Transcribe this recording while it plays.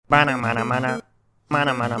Mana mana mana.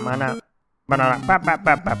 Mana mana mana.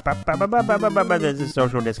 This is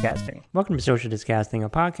Social Discasting. Welcome to Social Discasting, a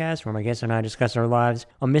podcast where my guests and I discuss our lives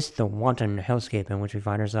amidst the wanton hellscape in which we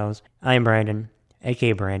find ourselves. I am Brandon,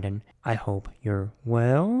 aka Brandon. I hope you're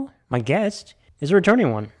well. My guest is a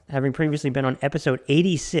returning one, having previously been on episode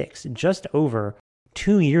 86 just over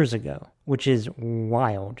 2 years ago, which is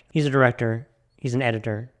wild. He's a director, he's an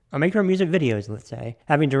editor, a maker of music videos, let's say,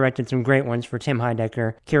 having directed some great ones for Tim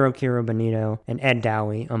Heidecker, Kiro Bonito, and Ed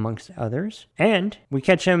Dowie, amongst others. And we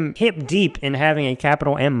catch him hip deep in having a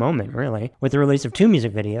capital M moment, really, with the release of 2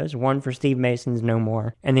 music videos, one for Steve Mason's No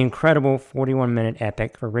More, and the incredible 41-minute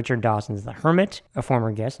epic for Richard Dawson's The Hermit, a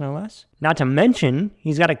former guest, no less. Not to mention,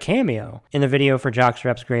 he's got a cameo in the video for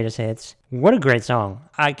Jockstrap's Greatest Hits. What a great song.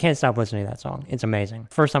 I can't stop listening to that song. It's amazing.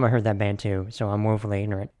 First time I heard that band too, so I'm woefully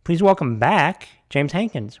ignorant. Please welcome back James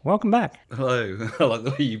Hankins. Welcome back. Hello. I like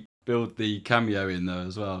the way you build the cameo in there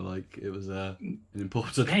as well. Like, it was an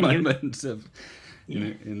important moment of,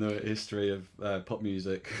 in the history of pop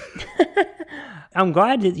music. I'm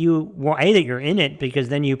glad that that you're in it, because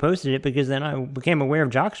then you posted it, because then I became aware of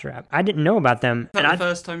Jockstrap. I didn't know about them. Was that the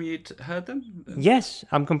first time you'd heard them? Yes,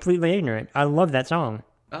 I'm completely ignorant. I love that song.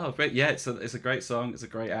 Oh, great. Yeah, it's a great song. It's a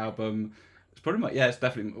great album. It's probably it's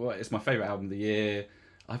definitely, it's my favourite album of the year.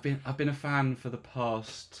 I've been a fan for the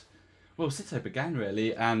past, since I began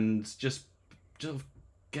really, and just get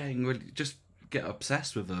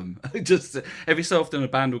obsessed with them. Just every so often a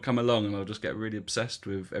band will come along and I'll just get really obsessed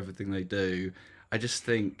with everything they do. I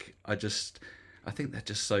think they're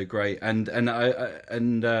just so great, and I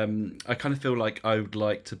kind of feel like I would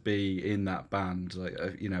like to be in that band. Like,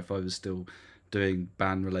 if I was still doing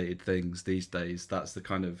band related things these days, that's the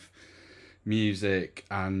kind of music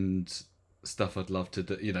and stuff I'd love to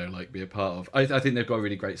do, be a part of. I think they've got a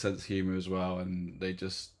really great sense of humor as well, and they're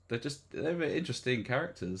interesting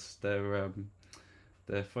characters. They're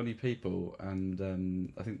funny people,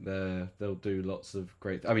 and I think they'll do lots of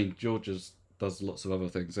great. I mean, George's does lots of other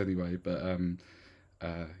things anyway, but I'm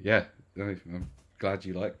glad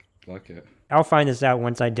you like it. I'll find this out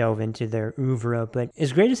once I delve into their oeuvre, but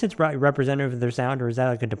is Greatest Hits representative of their sound, or is that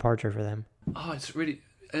like a departure for them? Oh, it's really,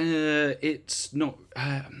 it's not,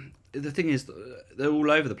 the thing is, they're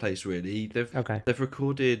all over the place really. They've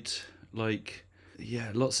recorded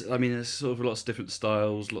lots. I mean, there's sort of lots of different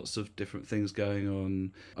styles, lots of different things going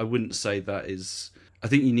on. I wouldn't say that is. I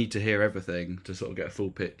think you need to hear everything to sort of get a full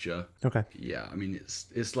picture. Okay. Yeah, I mean,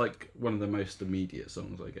 it's like one of the most immediate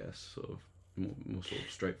songs, I guess, sort of more sort of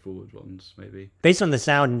straightforward ones, maybe. Based on the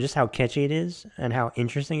sound and just how catchy it is and how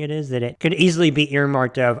interesting it is, that it could easily be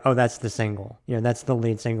earmarked of, oh, that's the single. That's the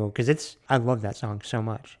lead single, because I love that song so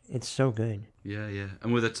much. It's so good. Yeah,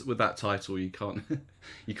 and with that title, you can't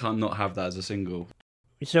not have that as a single.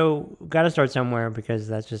 So, got to start somewhere, because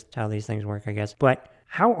that's just how these things work, I guess. But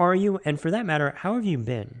how are you? And for that matter, how have you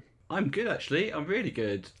been? I'm good, actually. I'm really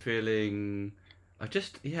good. Feeling...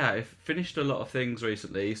 I've finished a lot of things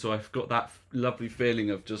recently, so I've got that lovely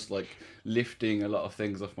feeling of just, like, lifting a lot of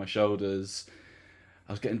things off my shoulders.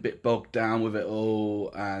 I was getting a bit bogged down with it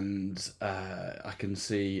all, and I can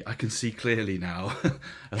see clearly now.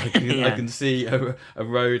 I can see a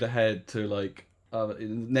road ahead to, like...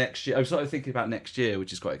 next year. I was sort of thinking about next year,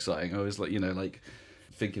 which is quite exciting. I was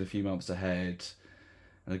thinking a few months ahead,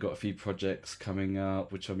 and I've got a few projects coming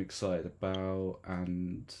up which I'm excited about,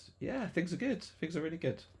 and yeah, things are good. Things are really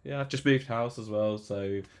good. Yeah, I've just moved house as well,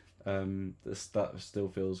 so that still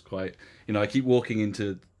feels quite. I keep walking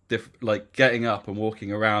into getting up and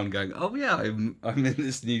walking around, going, oh yeah, I'm in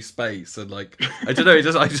this new space, and I don't know.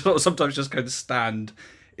 I sort of sometimes just kind of stand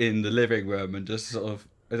in the living room and just sort of.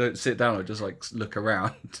 I don't sit down, I just look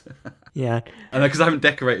around. Yeah. And because I haven't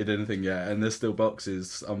decorated anything yet, and there's still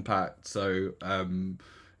boxes unpacked, so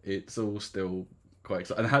it's all still quite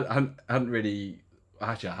exciting. And I hadn't really...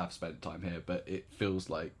 Actually, I have spent time here, but it feels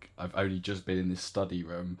like I've only just been in this study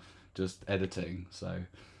room, just editing, so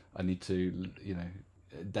I need to,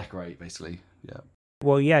 decorate, basically. Yeah.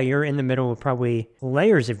 Well, yeah, you're in the middle of probably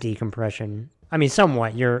layers of decompression. I mean,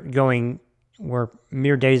 somewhat. We're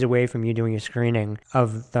mere days away from you doing a screening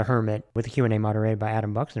of The Hermit with a Q&A moderated by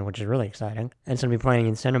Adam Buxton, which is really exciting. And it's going to be playing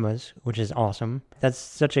in cinemas, which is awesome. That's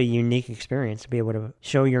such a unique experience to be able to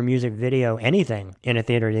show your music video, anything, in a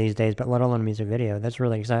theater these days, but let alone a music video. That's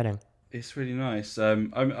really exciting. It's really nice.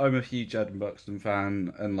 I'm a huge Adam Buxton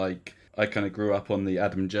fan, and I kind of grew up on the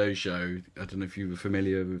Adam Joe show. I don't know if you were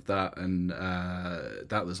familiar with that, and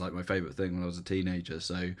that was my favourite thing when I was a teenager.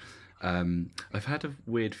 So I've had a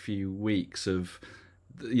weird few weeks of,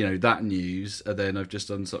 that news, and then I've just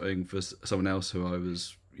done something for someone else who I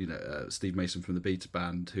was Steve Mason from the Beta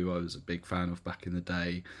Band, who I was a big fan of back in the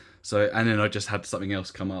day. So, and then I just had something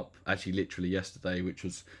else come up actually literally yesterday, which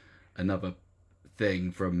was another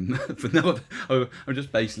thing from I'm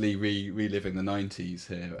just basically reliving the 90s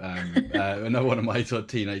here. Another one of my sort of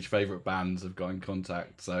teenage favourite bands have got in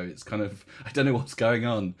contact, so it's kind of, I don't know what's going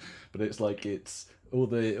on, but it's like it's all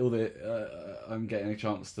the I'm getting a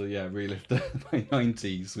chance to relive my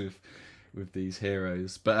 90s with these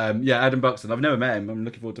heroes. But Adam Buxton, I've never met him. I'm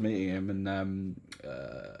looking forward to meeting him, and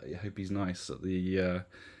I hope he's nice at the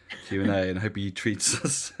Q&A, and I hope he treats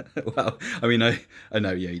us well. I mean, I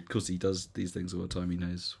know, of course he does these things all the time. He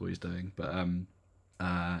knows what he's doing, but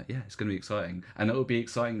it's going to be exciting, and it'll be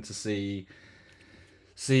exciting to see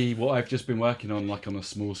what I've just been working on, like on a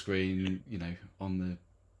small screen, on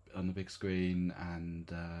the big screen,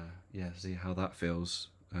 and see how that feels.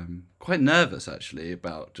 Quite nervous actually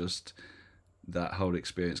about just that whole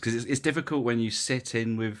experience, because it's difficult when you sit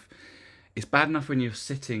in with. It's bad enough when you're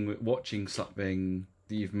sitting watching something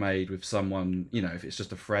that you've made with someone, if it's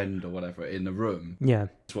just a friend or whatever in the room,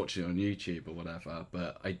 just watching it on YouTube or whatever.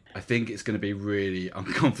 But I think it's going to be really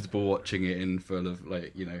uncomfortable watching it in full of,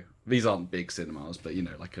 like, these aren't big cinemas, but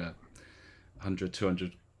like 100,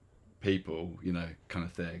 200 people, kind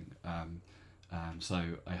of thing. So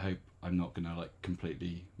I hope I'm not going to like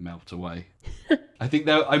completely melt away. I think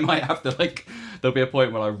I might have to, like, there'll be a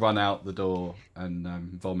point when I run out the door and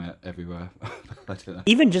vomit everywhere. I don't know.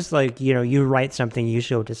 Even just like, you write something, you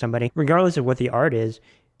show it to somebody, regardless of what the art is,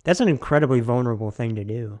 that's an incredibly vulnerable thing to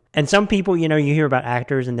do. And some people, you hear about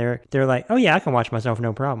actors and they're like, oh yeah, I can watch myself,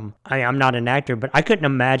 no problem. I'm not an actor, but I couldn't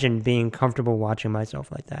imagine being comfortable watching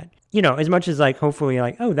myself like that. As much as like, hopefully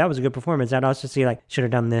like, oh, that was a good performance, I'd also see like, should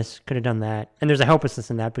have done this, could have done that. And there's a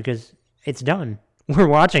helplessness in that because it's done. We're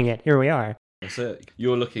watching it. Here we are. That's it.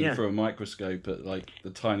 You're looking through a microscope at like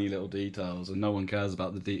the tiny little details, and no one cares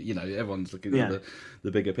about the everyone's looking at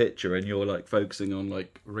the bigger picture, and you're like focusing on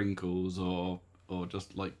like wrinkles or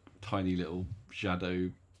just like tiny little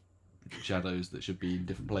shadows that should be in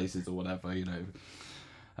different places or whatever,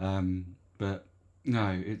 But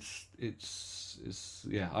no, it's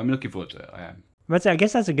I'm looking forward to it. I am. But I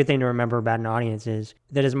guess that's a good thing to remember about an audience, is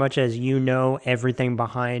that as much as everything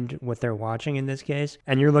behind what they're watching in this case,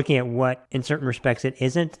 and you're looking at what, in certain respects, it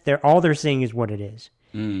isn't, all they're seeing is what it is.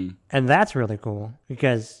 Mm. And that's really cool,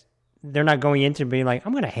 because they're not going into being like,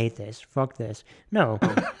 I'm going to hate this, fuck this. No,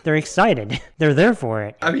 they're excited. They're there for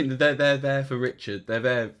it. I mean, they're there for Richard. They're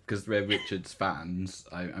there because they're Richard's fans,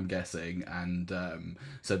 I'm guessing. And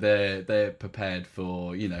so they're prepared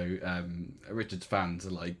for, Richard's fans are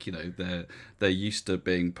like, they're used to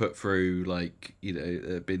being put through, like,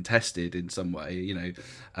 been tested in some way,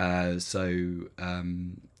 So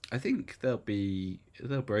I think they'll be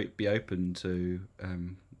open to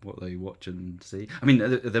what they watch and see. I mean,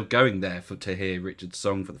 they're going there to hear Richard's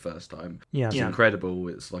song for the first time. Yeah, it's incredible.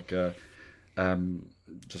 It's like a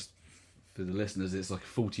just for the listeners, it's like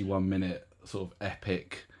a 41-minute sort of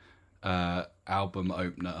epic album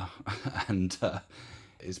opener, and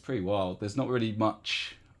it's pretty wild. There's not really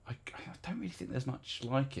much. I don't really think there's much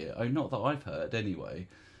like it. Not that I've heard anyway.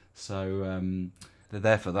 So they're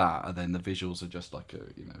there for that, and then the visuals are just like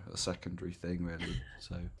a secondary thing, really.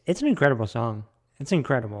 So it's an incredible song. It's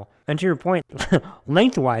incredible. And to your point,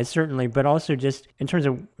 lengthwise, certainly, but also just in terms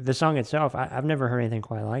of the song itself, I've never heard anything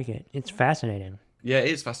quite like it. It's fascinating. Yeah,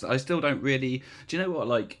 it is fascinating. I still don't really... Do you know what?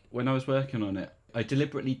 Like, when I was working on it, I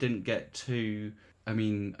deliberately didn't get too... I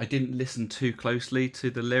didn't listen too closely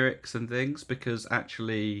to the lyrics and things, because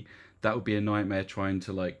actually that would be a nightmare trying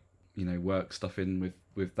to, like, work stuff in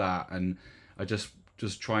with that. And I just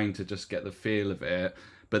trying to just get the feel of it.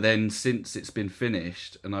 But then since it's been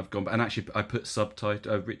finished and I've gone, and actually I put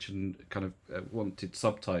Richard kind of wanted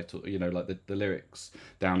subtitle, like the lyrics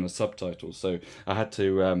down as subtitles. So I had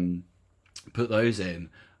to put those in,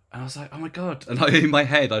 and I was like, oh my God. And in my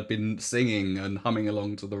head, I'd been singing and humming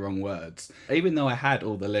along to the wrong words. Even though I had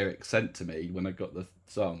all the lyrics sent to me when I got the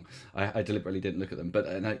song, I deliberately didn't look at them. But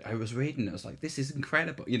I was reading it, I was like, this is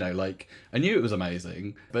incredible. Like, I knew it was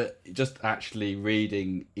amazing, but just actually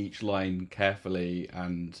reading each line carefully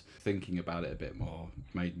and thinking about it a bit more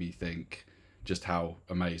made me think just how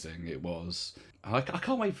amazing it was. I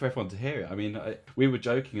can't wait for everyone to hear it. I mean, we were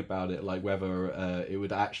joking about it, like whether it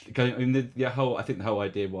would actually go. I mean, the whole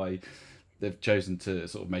idea why they've chosen to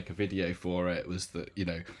sort of make a video for it was that,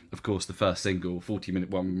 of course, the first single,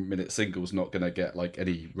 1 minute single, is not going to get like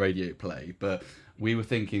any radio play. But we were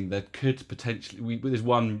thinking there could potentially, there's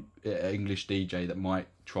one English DJ that might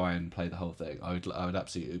try and play the whole thing. I would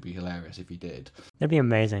absolutely, it would be hilarious if he did. That'd be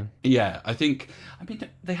amazing. Yeah, I mean,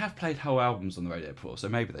 they have played whole albums on the radio before, so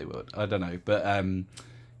maybe they would. I don't know, but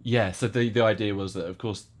Yeah, so the idea was that, of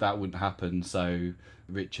course, that wouldn't happen. So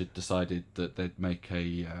Richard decided that they'd make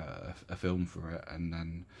a film for it, and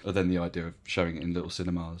then the idea of showing it in little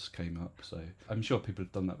cinemas came up. So I'm sure people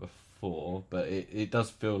have done that before, but it does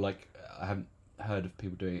feel like I haven't heard of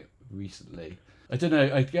people doing it recently. I don't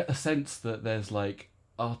know. I get the sense that there's like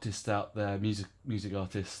artists out there, music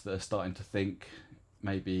artists that are starting to think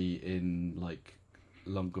maybe in like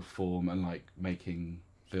longer form and like making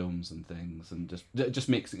films and things and just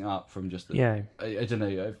mixing it up from just the, Yeah. I don't know,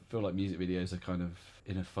 I feel like music videos are kind of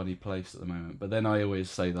in a funny place at the moment, but then I always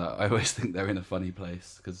say that I always think they're in a funny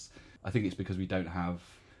place because I think it's because we don't have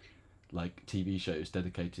like TV shows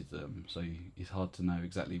dedicated to them, so it's hard to know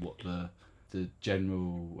exactly what the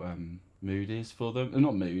general mood is for them.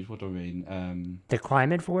 Not mood, what do I mean? The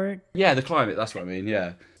climate for it? Yeah, the climate, that's what I mean,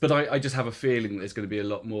 yeah. But I just have a feeling that there's going to be a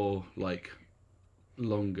lot more like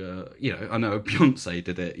longer, I know Beyonce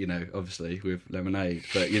did it, obviously with Lemonade,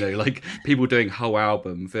 but like people doing whole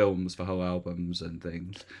album films for whole albums and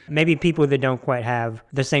things. Maybe people that don't quite have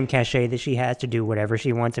the same cachet that she has to do whatever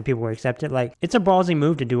she wants and people will accept it. Like, it's a ballsy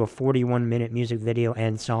move to do a 41-minute music video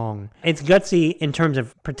and song. It's gutsy in terms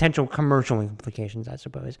of potential commercial implications, I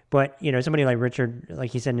suppose. But, somebody like Richard, like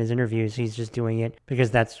he said in his interviews, he's just doing it because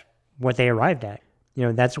that's what they arrived at.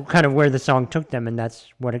 That's kind of where the song took them, and that's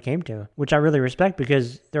what it came to, which I really respect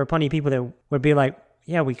because there are plenty of people that would be like,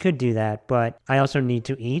 yeah, we could do that, but I also need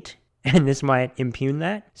to eat, and this might impugn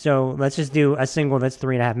that. So let's just do a single that's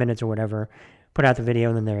 3.5 minutes or whatever, put out the video,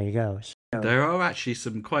 and then there you go. So, there are actually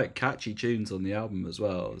some quite catchy tunes on the album as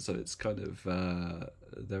well, so it's kind of,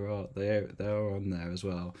 they are on there as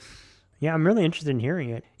well. Yeah, I'm really interested in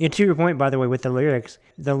hearing it. To your point, by the way, with the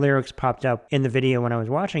lyrics popped up in the video when I was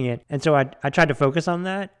watching it. And so I tried to focus on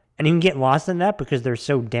that. And you can get lost in that because they're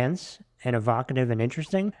so dense and evocative and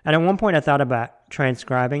interesting. And at one point I thought about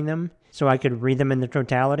transcribing them so I could read them in the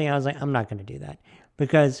totality. I was like, I'm not going to do that.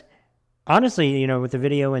 Because honestly, with the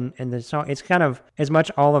video and the song, it's kind of as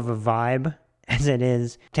much all of a vibe as it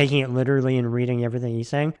is taking it literally and reading everything he's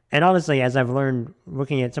saying. And honestly, as I've learned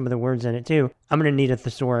looking at some of the words in it too, I'm going to need a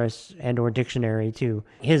thesaurus and or dictionary too.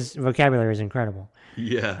 His vocabulary is incredible.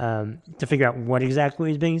 Yeah. To figure out what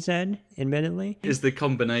exactly is being said, admittedly. Is the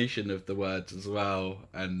combination of the words as well.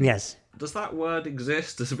 And yes. Does that word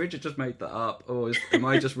exist? Does Richard just make that up? Or am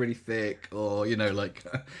I just really thick? Or, like,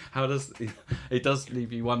 how does... It does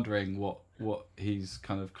leave you wondering what he's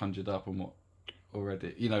kind of conjured up and what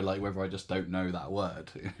already, like whether I just don't know that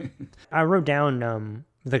word. I wrote down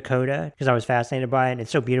the coda because I was fascinated by it, and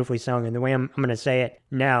it's so beautifully sung, and the way I'm going to say it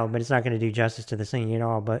now, but it's not going to do justice to the singing at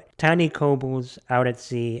all, but tiny kobolds out at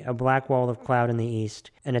sea, a black wall of cloud in the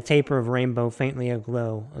east, and a taper of rainbow faintly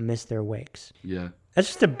aglow amidst their wakes. Yeah. That's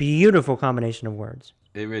just a beautiful combination of words.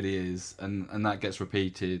 It really is, and that gets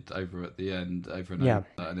repeated over at the end, over and over,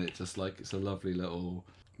 and it's just like, it's a lovely little...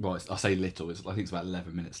 Well, I say little, I think it's about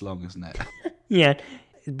 11 minutes long, isn't it? Yeah,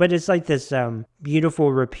 but it's like this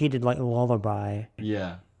beautiful, repeated, like, lullaby.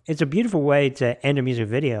 Yeah. It's a beautiful way to end a music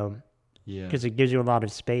video. Yeah. Because it gives you a lot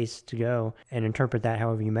of space to go and interpret that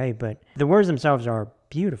however you may. But the words themselves are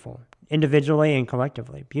beautiful, individually and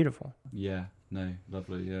collectively. Beautiful. Yeah, no,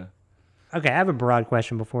 lovely, yeah. Okay, I have a broad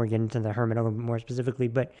question before we get into the Hermit a little bit more specifically,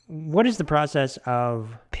 but what is the process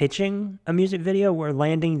of pitching a music video or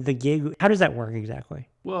landing the gig? How does that work exactly?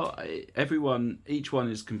 Well, each one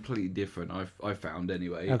is completely different, I've found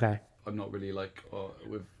anyway. Okay. I'm not really like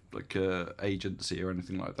with like a agency or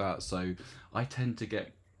anything like that, so I tend to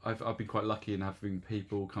get... I've been quite lucky in having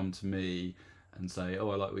people come to me and say,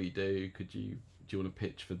 oh, I like what you do, do you want to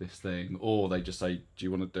pitch for this thing? Or they just say, do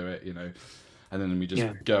you want to do it, And then we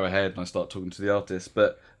just go ahead and I start talking to the artist.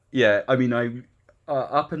 But yeah, I mean, I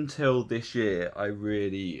up until this year, I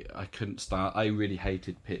couldn't start. I really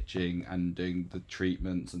hated pitching and doing the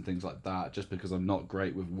treatments and things like that, just because I'm not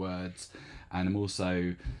great with words, and I'm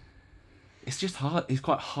also... It's just hard. It's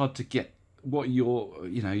quite hard to get what your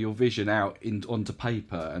vision out onto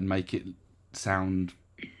paper and make it sound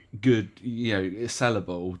good, it's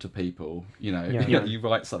sellable to people, You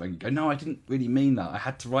write something, you go, no, I didn't really mean that, I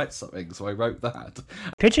had to write something, so I wrote that.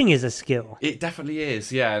 Pitching is a skill. It definitely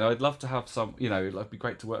is, yeah, and I'd love to have some, it'd be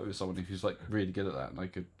great to work with someone who's like really good at that, and I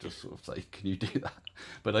could just sort of say, can you do that?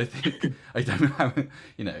 But I think I don't know how,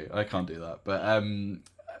 I can't do that,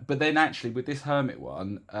 but then actually with this Hermit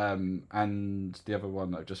one, and the other one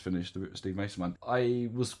that I've just finished, the Steve Mason one, I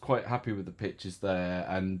was quite happy with the pitches there,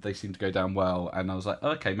 and they seemed to go down well, and I was like,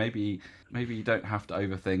 okay, maybe you don't have to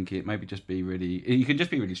overthink it, maybe you can just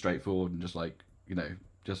be really straightforward and just like,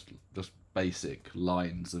 just basic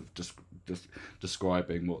lines of just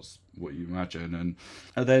describing what you imagine,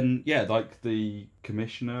 and then like the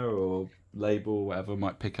commissioner or label or whatever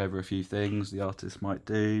might pick over a few things the artist might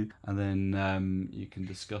do, and then you can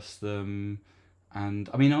discuss them. And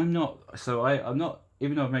I mean, I'm not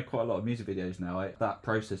even though I've made quite a lot of music videos now, that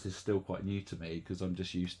process is still quite new to me because I'm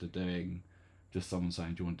just used to doing just someone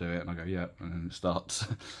saying, do you want to do it? And I go, yeah, and then it starts.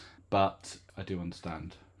 But I do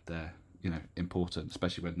understand they're, important,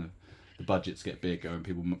 especially when the budgets get bigger and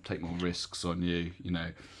people take more risks on you,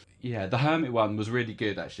 Yeah, the Hermit one was really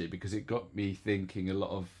good actually because it got me thinking a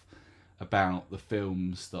lot about the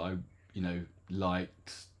films that I,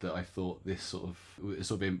 liked, that I thought this sort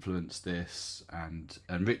of influenced this, and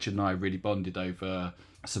Richard and I really bonded over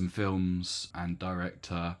some films and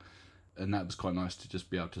director, and that was quite nice to just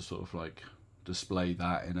be able to sort of like display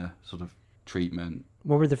that in a sort of treatment.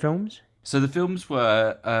 What were the films? So the films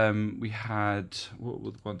were, we had, what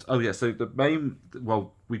were the ones? Oh yeah, so the main,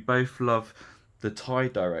 we both love the Thai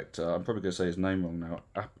director. I'm probably going to say his name wrong now.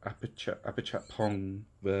 Apichat Pong.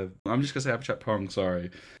 I'm just going to say Apichat Pong,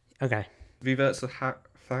 sorry. Okay. Vivert's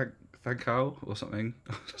Thankal or something.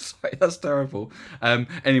 Sorry, that's terrible.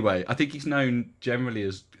 Anyway, I think he's known generally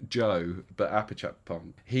as Joe, but Apichat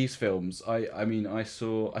Pong. His films, I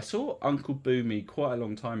saw Uncle Boomy quite a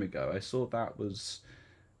long time ago. I saw that was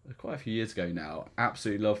quite a few years ago now.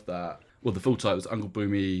 Absolutely loved that. Well, the full title was Uncle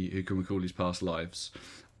Boomy Who Can Recall His Past Lives.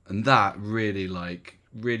 And that really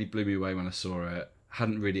blew me away when I saw it.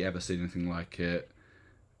 Hadn't really ever seen anything like it.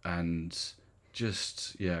 And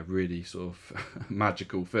just, really sort of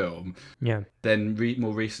magical film. Yeah. Then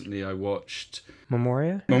more recently I watched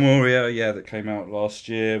Memoria, that came out last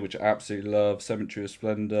year, which I absolutely love. Cemetery of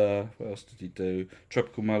Splendor. What else did he do?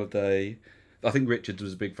 Tropical Malady. I think Richard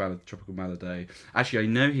was a big fan of Tropical Malady. Actually, I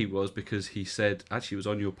know he was because he said, actually, it was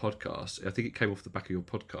on your podcast. I think it came off the back of your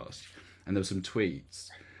podcast. And there were some tweets.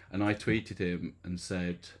 And I tweeted him and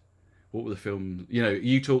said, what were the films?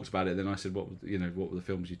 You talked about it. Then I said, what were the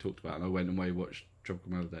films you talked about? And I went and watched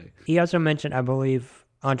Tropical Malady. He also mentioned, I believe,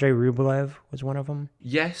 Andrei Rublev was one of them.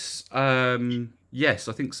 Yes. Yes,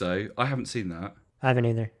 I think so. I haven't seen that. I haven't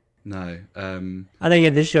either. No. I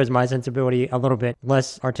think this shows my sensibility a little bit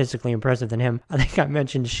less artistically impressive than him. I think I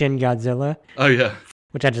mentioned Shin Godzilla. Oh, yeah.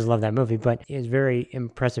 Which I just love that movie, but he has very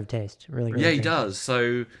impressive taste. Really, really. Yeah, he does.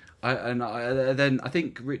 So, then I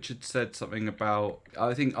think Richard said something about,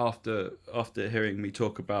 I think after hearing me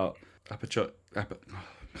talk about Apichat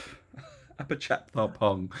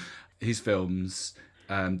Pong, his films,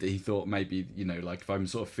 that he thought maybe, if I'm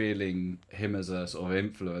sort of feeling him as a sort of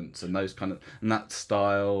influence and those kind of, and that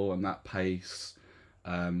style and that pace,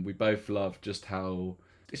 we both love just how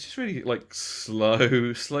it's just really like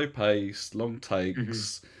slow paced, long takes.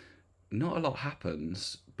 Mm-hmm. Not a lot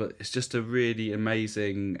happens, but it's just a really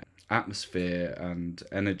amazing atmosphere and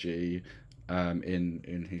energy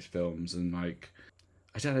in his films, and like,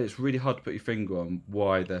 I don't know, it's really hard to put your finger on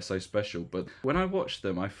why they're so special, but when I watched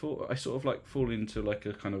them, I thought I sort of like fall into like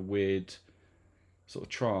a kind of weird sort of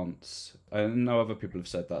trance. I know other people have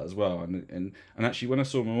said that as well, and actually when I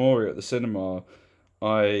saw Memoria at the cinema,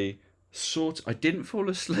 I didn't fall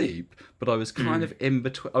asleep, but I was kind of in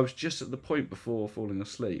between. I was just at the point before falling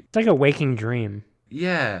asleep. It's like a waking dream.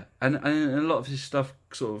 Yeah, and a lot of his stuff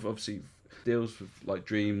sort of obviously deals with like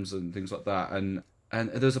dreams and things like that, and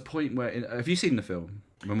there's a point where have you seen the film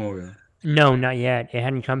Memoria? No, not yet. It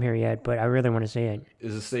hadn't come here yet, but I really want to see it.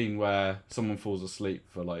 There's a scene where someone falls asleep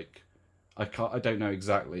for like, I don't know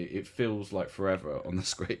exactly. It feels like forever on the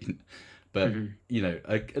screen, but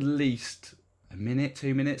at least a minute,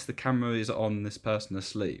 2 minutes, the camera is on this person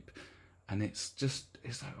asleep, and it's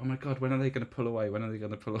like, oh my god, when are they going to pull away? When are they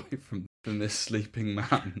going to pull away from this sleeping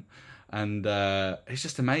man? And it's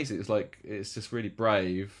just amazing. It's just really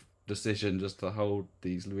brave decision just to hold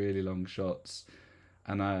these really long shots,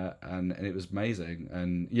 and it was amazing.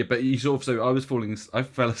 And yeah, but you sort of, so I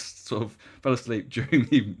fell asleep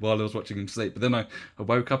while I was watching him sleep, but then I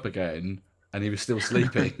woke up again and he was still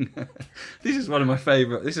sleeping. This is one of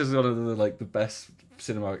the best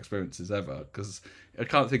cinema experiences ever, because I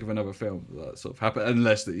can't think of another film that sort of happened,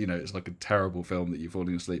 unless that it's like a terrible film that you're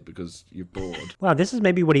falling asleep because you're bored. Wow, this is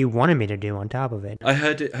maybe what he wanted me to do on top of it. I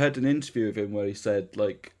heard an interview of him where he said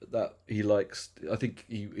like that he likes, I think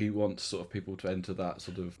he wants sort of people to enter that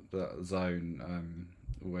sort of that zone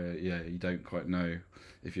where you don't quite know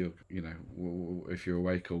if you're if you're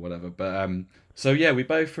awake or whatever. But so yeah, we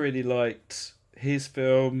both really liked his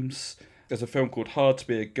films. There's a film called Hard to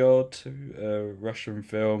Be a God, a Russian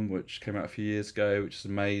film which came out a few years ago, which is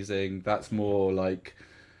amazing. That's more like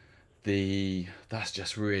that's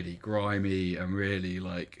just really grimy and really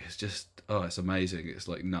like, it's amazing. It's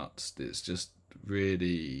like nuts. It's just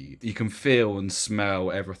really, you can feel and smell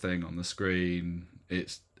everything on the screen.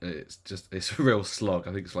 It's a real slog.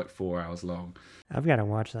 I think it's like 4 hours long. I've got to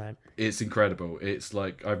watch that. It's incredible. It's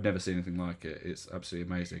like I've never seen anything like it. It's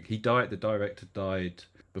absolutely amazing. He died. The director died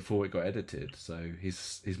before it got edited. So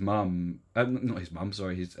his mum, not his mum,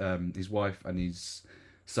 sorry, his wife and his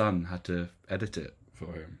son had to edit it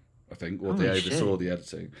for him. I think, or they oversaw the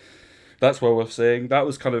editing. That's what we're seeing. That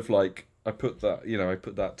was kind of like I put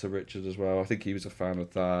that to Richard as well. I think he was a fan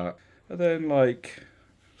of that. And then like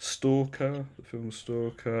Stalker, the film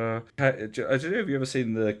Stalker. I don't know if you've ever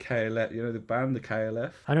seen the KLF. You know the band, the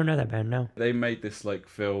KLF. I don't know that band. No. They made this like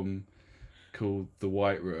film called The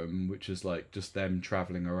White Room, which is like just them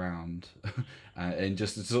traveling around, and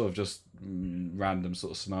just sort of just random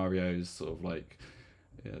sort of scenarios, sort of like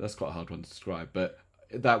that's quite a hard one to describe, but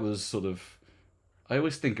that was sort of I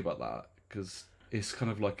always think about that because it's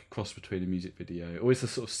kind of like a cross between a music video, always a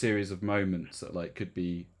sort of series of moments that like could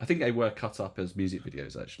be. I think they were cut up as music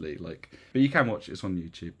videos actually, like, but you can watch it. It's on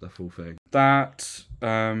YouTube, the full thing. That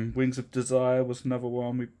Wings of Desire was another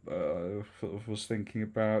one we sort of was thinking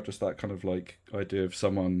about, just that kind of like idea of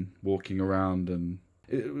someone walking around and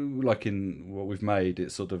like in what we've made,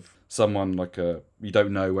 it's sort of someone like you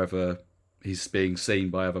don't know whether he's being seen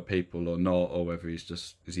by other people or not, or whether he's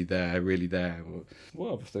just is he there really there, or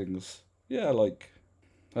what other things. Yeah, like,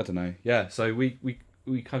 I don't know. Yeah, so we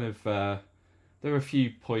kind of, there were a few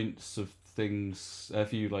points of things, a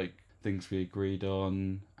few, like, things we agreed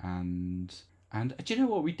on, and do you know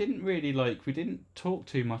what, we didn't talk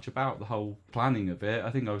too much about the whole planning of it.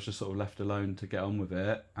 I think I was just sort of left alone to get on with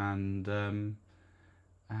it, and then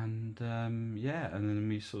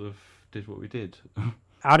we sort of did what we did.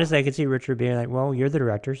 Honestly, I could see Richard being like, well, you're the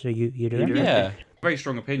director, so you do it. Yeah. Very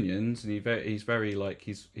strong opinions, and he's very like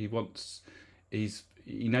he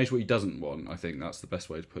knows what he doesn't want. I think that's the best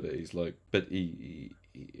way to put it. He's like, but he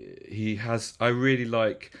has. I really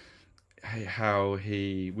like how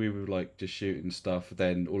we were like just shooting stuff.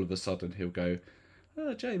 Then all of a sudden he'll go,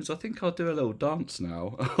 "Oh, James, I think I'll do a little dance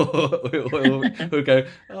now." We'll go,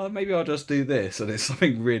 "Oh, maybe I'll just do this," and it's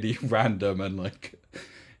something really random and like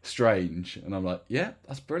strange, and I'm like, "Yeah,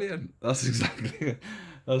 that's brilliant. That's exactly."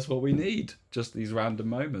 That's what we need, just these random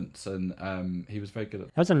moments, and he was very good at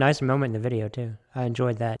that. That was a nice moment in the video too. I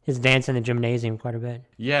enjoyed that. His dance in the gymnasium quite a bit.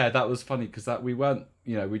 Yeah, that was funny because we weren't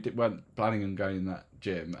planning on going in that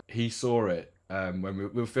gym. He saw it when we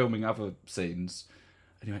were filming other scenes,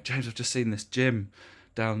 and he went, "James, I've just seen this gym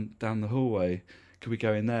down the hallway. Could we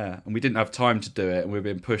go in there?" And we didn't have time to do it, and we were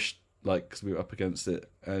being pushed like because we were up against it,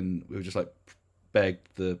 and we were just like begged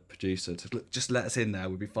the producer to just let us in there.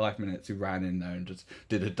 We'd be 5 minutes. We ran in there and just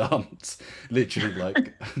did a dance, literally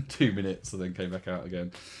like 2 minutes, and then came back out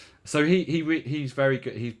again. So he's very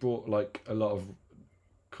good. He's brought like a lot of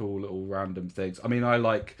cool little random things. I mean, I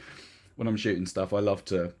like when I'm shooting stuff. I love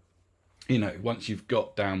to, once you've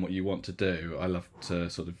got down what you want to do, I love to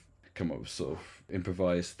sort of come up with sort of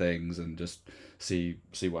improvise things and just see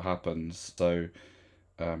what happens. So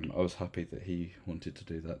I was happy that he wanted to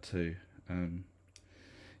do that too.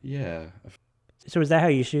 Yeah. So is that how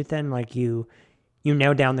you shoot then? Like you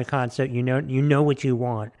nail down the concept, you know what you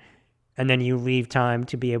want, and then you leave time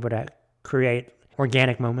to be able to create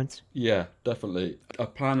organic moments? Yeah, definitely. I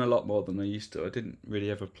plan a lot more than I used to. I didn't really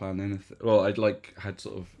ever plan anything. Well, I'd had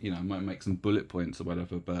sort of, I might make some bullet points or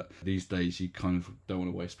whatever, but these days you kind of don't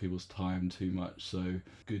want to waste people's time too much. So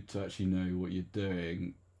good to actually know what you're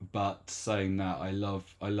doing. But saying that, I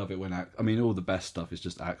love it when all the best stuff is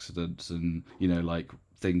just accidents and like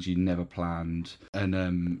things you never planned,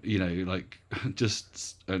 and like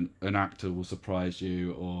just an actor will surprise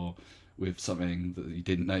you or with something that you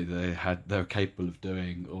didn't know they're capable of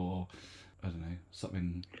doing, or I don't know,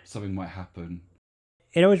 something might happen.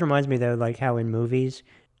 It always reminds me though, like how in movies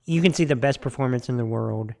you can see the best performance in the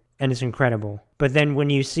world and it's incredible, but then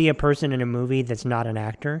when you see a person in a movie that's not an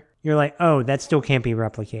actor, you're like, oh, that still can't be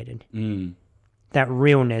replicated. That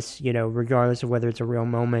realness, regardless of whether it's a real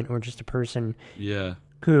moment or just a person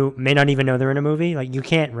who may not even know they're in a movie, like you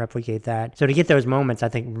can't replicate that. So to get those moments, I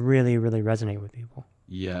think really, really resonate with people.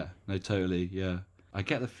 Yeah, no, totally, yeah. I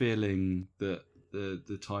get the feeling that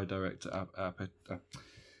the Thai director,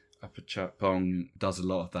 Apachapong, does a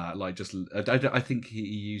lot of that. Like, just I think he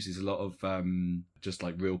uses a lot of just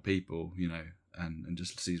like real people, and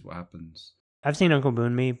just sees what happens. I've seen Uncle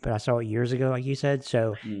Boonmee, but I saw it years ago, like you said.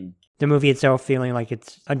 So the movie itself feeling like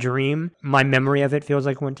it's a dream. My memory of it feels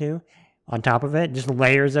like one too. On top of it, just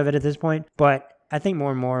layers of it at this point. But I think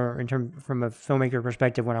more and more from a filmmaker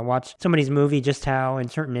perspective, when I watch somebody's movie, just how in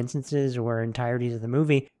certain instances or entireties of the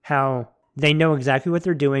movie, how they know exactly what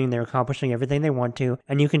they're doing and they're accomplishing everything they want to,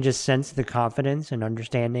 and you can just sense the confidence and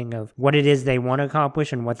understanding of what it is they want to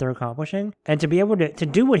accomplish and what they're accomplishing. And to be able to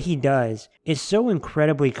do what he does is so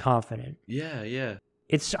incredibly confident. Yeah, yeah.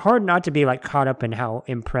 It's hard not to be like caught up in how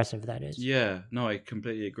impressive that is. Yeah, no, I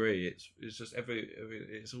completely agree. It's just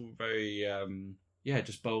it's all very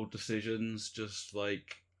just bold decisions, just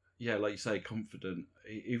like like you say, confident.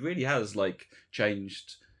 He really has like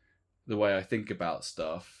changed the way I think about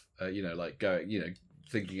stuff. Like going,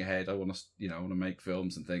 thinking ahead. I want to, I want to make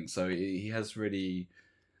films and things. So he has made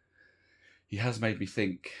me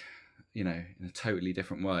think, in a totally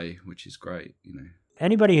different way, which is great.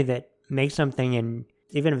 Anybody that makes something, and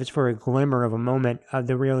even if it's for a glimmer of a moment of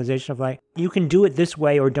the realization of like, you can do it this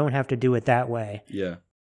way or don't have to do it that way. Yeah.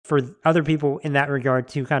 For other people in that regard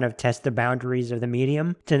to kind of test the boundaries of the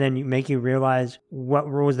medium to then make you realize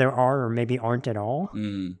what rules there are or maybe aren't at all.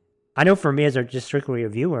 Mm. I know for me as just strictly a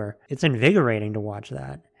viewer, it's invigorating to watch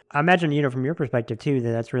that. I imagine, from your perspective too,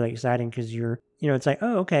 that's really exciting because you're, it's like,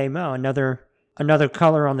 oh, okay, well, another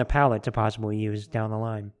color on the palette to possibly use down the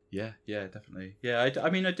line. Yeah, definitely. Yeah, I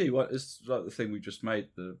mean, I do. It's like the thing we just made,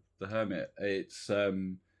 the Hermit. It's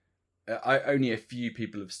only a few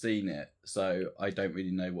people have seen it, so I don't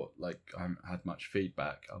really know what. Like, I haven't had much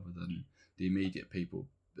feedback other than the immediate people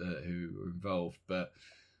who were involved. But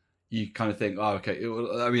you kind of think, oh, okay.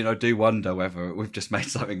 I mean, I do wonder whether we've just made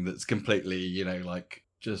something that's completely, like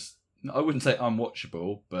just. I wouldn't say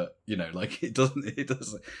unwatchable, but like it's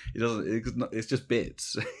just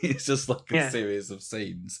bits. It's just like a series of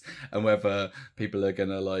scenes, and whether people are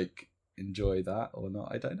gonna like enjoy that or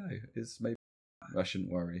not, I don't know. Maybe I shouldn't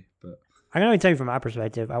worry, but I can only tell you from my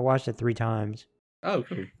perspective. I watched it 3 times. Oh,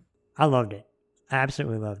 cool! I loved it. I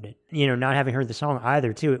absolutely loved it. Not having heard the song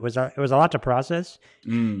either, too. It was a lot to process.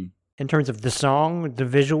 In terms of the song, the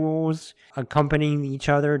visuals, accompanying each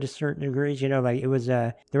other to certain degrees, like it was,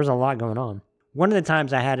 there was a lot going on. One of the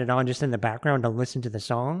times I had it on just in the background to listen to the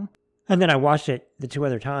song, and then I watched it the 2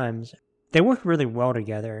 other times. They work really well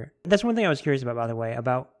together. That's one thing I was curious about, by the way,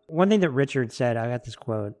 about one thing that Richard said. I got this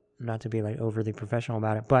quote, not to be like overly professional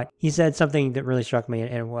about it, but he said something that really struck me,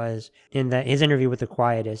 and it was in his interview with The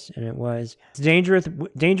Quietist, and it was, it's dangerous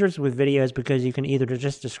with videos because you can either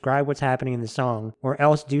just describe what's happening in the song or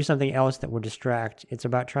else do something else that will distract. It's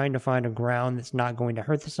about trying to find a ground that's not going to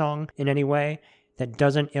hurt the song in any way, that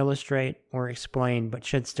doesn't illustrate or explain, but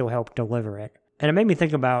should still help deliver it. And it made me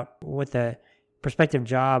think about what the prospective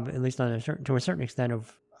job, at least to a certain extent,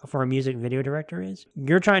 for a music video director is.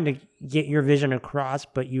 You're trying to get your vision across,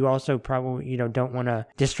 but you also probably, don't want to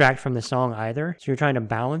distract from the song either. So you're trying to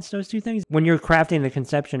balance those 2 things. When you're crafting the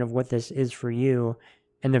conception of what this is for you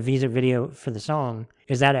and the music video for the song,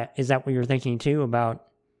 is that what you're thinking too about?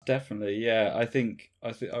 Definitely, yeah. I think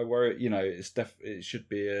I worry. It should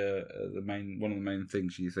be one of the main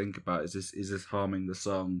things you think about is this harming the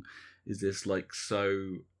song? Is this like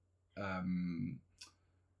so?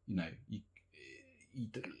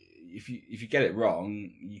 If you get it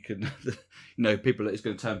wrong, you can, people. It's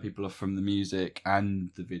going to turn people off from the music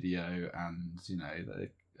and the video, and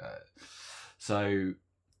so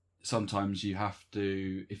sometimes you have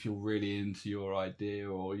to, if you're really into your idea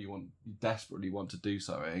or you desperately want to do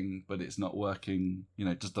something, but it's not working,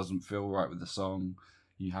 it just doesn't feel right with the song.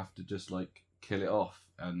 You have to just like kill it off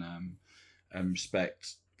and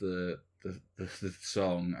respect the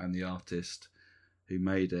song and the artist who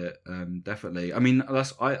made it. Definitely. I mean,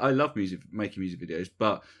 I love making music videos,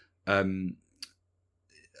 but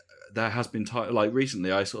there has been time, like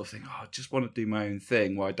recently, I sort of think, I just want to do my own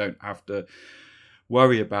thing where I don't have to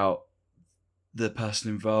worry about the person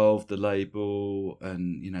involved, the label,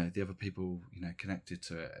 and the other people connected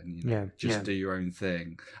to it, and do your own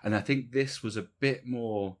thing. And I think this was a bit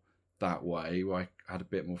more that way, where I had a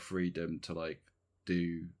bit more freedom to like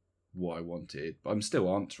do what I wanted, but I'm still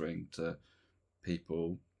answering to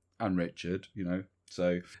people and Richard,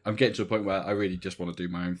 so I'm getting to a point where I really just want to do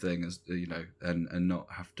my own thing, as and not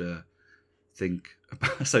have to think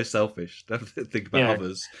about so selfish, think about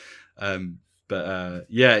others. But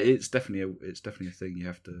it's definitely a thing you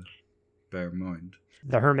have to bear in mind.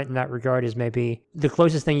 The Hermit in that regard is maybe the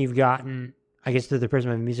closest thing you've gotten, I guess, through the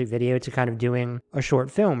prism of a music video to kind of doing a short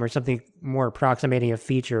film or something more approximating a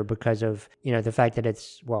feature, because of the fact that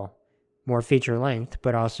it's more feature length,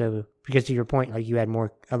 but also because, to your point, like you had a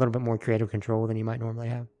little bit more creative control than you might normally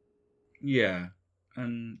have. Yeah,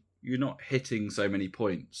 and you're not hitting so many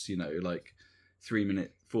points. Like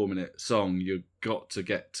 3-minute, 4-minute song, you've got to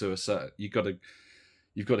get to a certain. You've got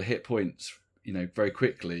to hit points, very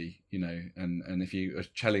quickly. And if you are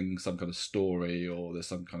telling some kind of story or there's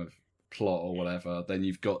some kind of plot or whatever, then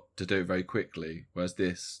you've got to do it very quickly. Whereas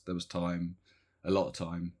this, there was a lot of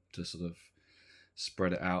time to sort of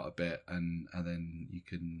spread it out a bit, and then you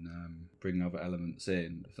can bring other elements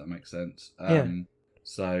in, if that makes sense.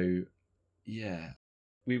 So yeah,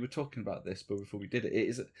 we were talking about this, but before we did it, it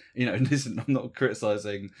is, listen, I'm not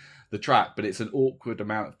criticizing the track, but it's an awkward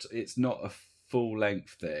amount. It's not a full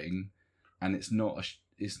length thing, and it's not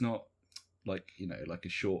like like a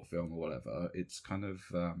short film or whatever. It's kind of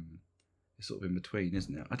it's sort of in between,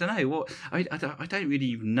 isn't it? I don't know what I don't really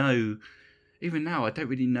even know. Even now, I don't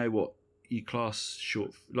really know what you class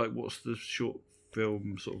short. Like, what's the short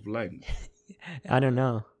film sort of length? I don't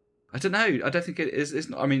know. I don't know. I don't think it is. It's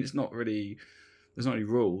not. I mean, it's not really. There's not any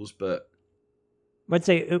rules, but Let's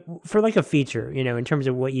say for like a feature, in terms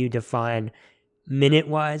of what you define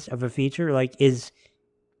minute-wise of a feature, like is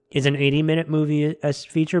an 80-minute movie a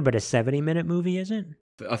feature, but a 70-minute movie isn't?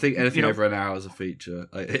 I think anything over an hour is a feature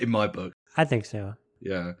in my book. I think so.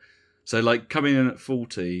 Yeah. So like coming in at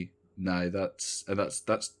 40, no, that's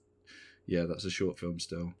a short film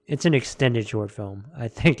still. It's an extended short film, I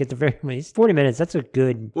think, at the very least. 40 minutes, that's a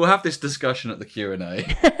good... We'll have this discussion at the Q&A.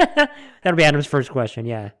 That'll be Adam's first question,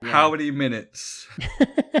 yeah. How many minutes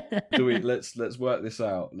do we... Let's work this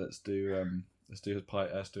out. Let's do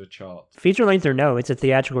a chart. Feature length or no, it's a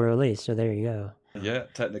theatrical release, so there you go. Yeah,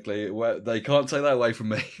 technically, they can't take that away from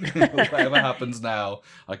me. Whatever happens now,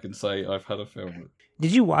 I can say I've had a film.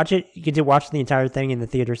 Did you watch it? Did you watch the entire thing in the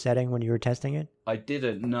theater setting when you were testing it? I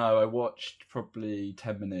didn't. No, I watched probably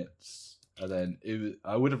 10 minutes, and then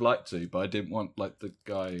I would have liked to, but I didn't want the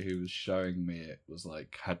guy who was showing me it was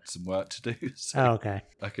had some work to do. So oh, okay.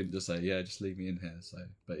 I couldn't just say, yeah, just leave me in here. So,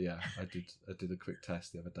 but yeah, I did a quick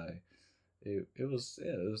test the other day. It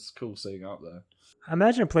was cool seeing it up there. I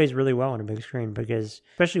imagine it plays really well on a big screen because,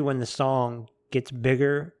 especially when the song gets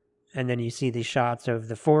bigger, and then you see these shots of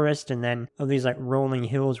the forest, and then of these rolling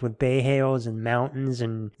hills with bay hills and mountains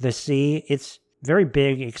and the sea. It's very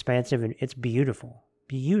big, expansive, and it's beautiful.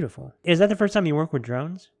 Beautiful. Is that the first time you work with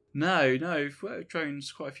drones? No, I've worked with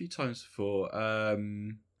drones quite a few times before.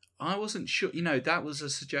 I wasn't sure. That was a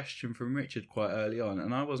suggestion from Richard quite early on,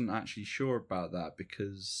 and I wasn't actually sure about that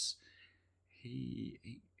because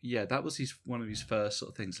that was one of his first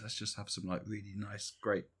sort of things. Let's just have some really nice,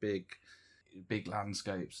 great big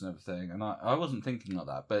landscapes and everything, and I wasn't thinking like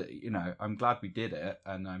that, but I'm glad we did it,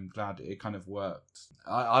 and I'm glad it kind of worked.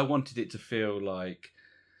 I wanted it to feel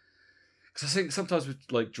because I think sometimes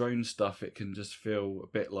with drone stuff it can just feel a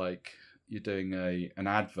bit like you're doing an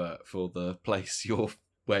advert for the place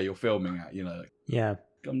where you're filming at, Yeah.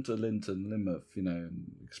 Come to Linton, Lynmouth,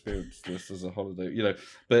 and experience this as a holiday,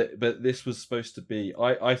 But this was supposed to be.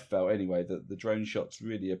 I felt anyway that the drone shot's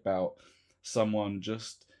really about someone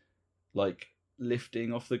just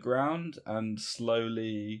lifting off the ground and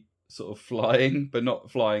slowly sort of flying, but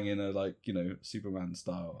not flying in a Superman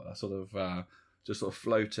style, sort of just sort of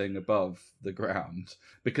floating above the ground,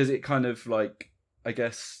 because it kind of I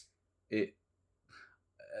guess it.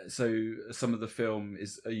 So some of the film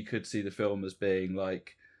is, you could see the film as being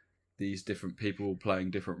these different people playing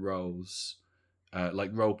different roles,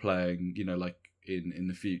 role playing, in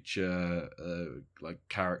the future,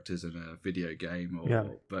 characters in a video game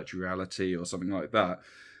or virtual reality or something like that.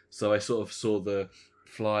 So I sort of saw the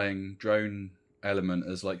flying drone element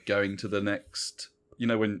as going to the next,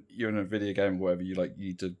 when you're in a video game or whatever, you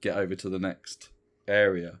need to get over to the next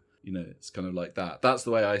area. It's kind of like that. That's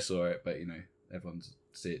the way I saw it, but everyone's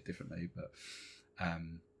see it differently. But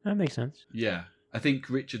that makes sense. Yeah, I think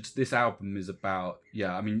this album is about,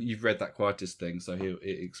 I mean, you've read That Quietest Thing, so it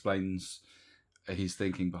explains his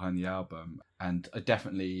thinking behind the album, and I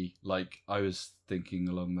definitely I was thinking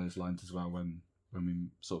along those lines as well when we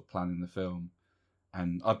sort of planning the film.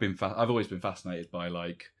 And I've always been fascinated by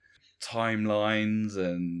timelines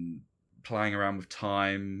and playing around with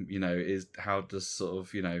time. Is how does sort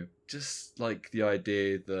of just the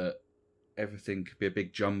idea that everything could be a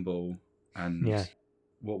big jumble, and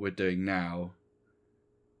what we're doing now,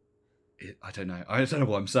 I don't know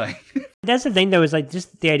what I'm saying. That's the thing, though, is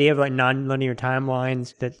just the idea of non-linear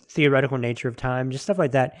timelines, the theoretical nature of time, just stuff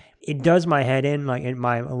like that. It does my head in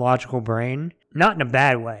my logical brain, not in a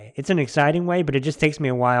bad way. It's an exciting way, but it just takes me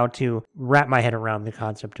a while to wrap my head around the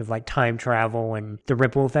concept of time travel and the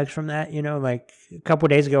ripple effects from that. A couple of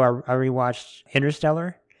days ago, I rewatched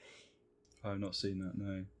Interstellar. I've not seen that.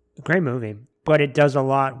 No. Great movie, but it does a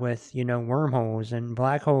lot with wormholes and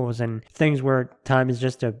black holes and things where time is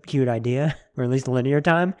just a cute idea, or at least linear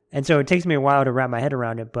time. And so it takes me a while to wrap my head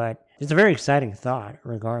around it, but it's a very exciting thought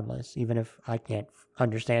regardless, even if I can't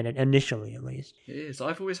understand it initially, at least. It is.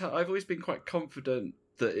 I've always been quite confident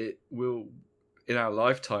that it will in our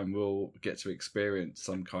lifetime we'll get to experience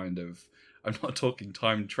some kind of, I'm not talking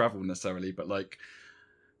time travel necessarily, but like,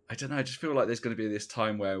 I don't know, I just feel like there's going to be this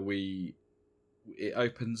time where it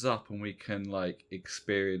opens up and we can like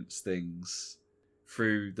experience things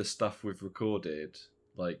through the stuff we've recorded,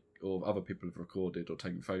 like, or other people have recorded or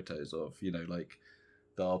taken photos of, like,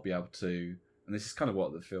 that I'll be able to. And this is kind of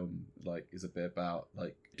what the film like is a bit about.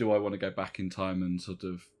 Like, do I want to go back in time and sort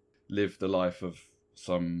of live the life of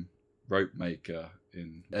some rope maker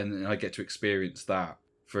and I get to experience that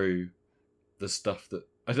through the stuff that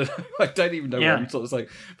I don't know. I don't even know what I'm sort of saying,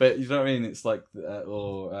 but you know what I mean. It's like,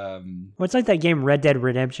 well, it's like that game Red Dead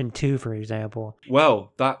Redemption 2, for example.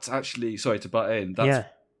 Well, that's actually, sorry to butt in. That's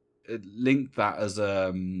it linked that as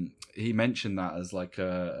he mentioned that as like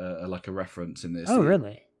a reference in this. Oh,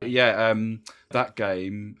 really? Yeah. That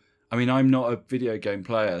game. I mean, I'm not a video game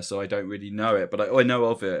player, so I don't really know it, but I know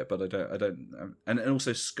of it, but I don't. And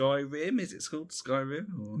also Skyrim. Is it called Skyrim?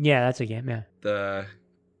 Or yeah, that's a game. Yeah. The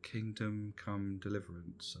Kingdom Come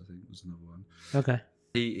Deliverance, I think, was another one. Okay.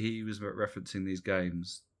 He was referencing these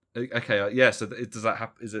games. Okay, yeah. So does that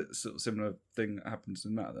happen? Is it sort of similar thing that happens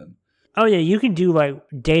in that then? Oh yeah, you can do like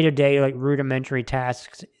day-to-day, like rudimentary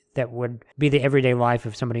tasks that would be the everyday life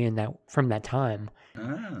of somebody from that time.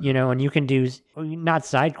 Ah. And you can do not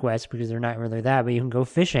side quests because they're not really that, but you can go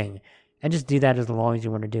fishing and just do that as long as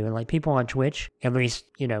you want to do. And like people on Twitch, at least,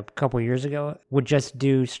 a couple of years ago, would just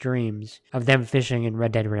do streams of them fishing in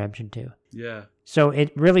Red Dead Redemption 2. Yeah. So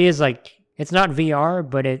it really is like, it's not VR,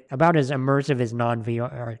 but it's about as immersive as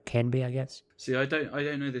non-VR can be, I guess. See, I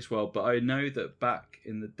don't know this well, but I know that back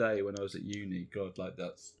in the day when I was at uni, God, like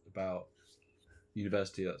that's about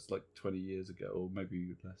university, that's like 20 years ago, or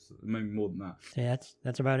maybe less, maybe more than that. Yeah,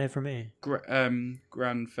 that's about it for me.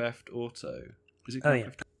 Grand Theft Auto. Is it Grand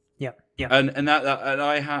Theft? Yeah. And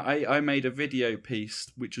I made a video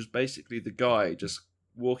piece which was basically the guy just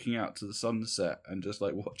walking out to the sunset and just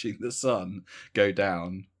like watching the sun go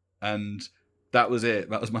down, and that was it.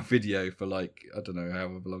 That was my video for like, I don't know,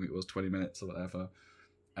 however long it was, 20 minutes or whatever.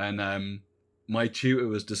 And my tutor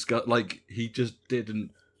was like, he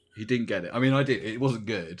didn't get it. I mean, I did. It wasn't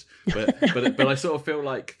good, but I sort of feel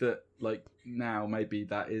like that. Like now, maybe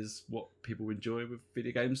that is what people enjoy with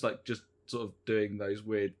video games, like just sort of doing those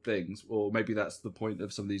weird things. Or maybe that's the point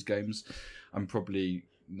of some of these games. I'm probably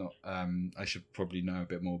not. I should probably know a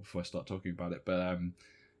bit more before I start talking about it. But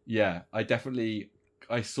yeah,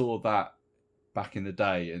 I saw that back in the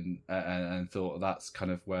day and thought that's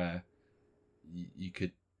kind of where you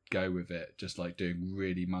could go with it, just like doing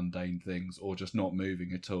really mundane things or just not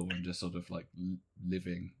moving at all and just sort of like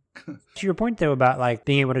living. To your point though about like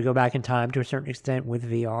being able to go back in time to a certain extent with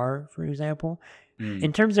VR, for example,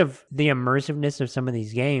 in terms of the immersiveness of some of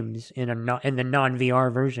these games in the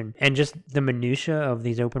non-VR version and just the minutia of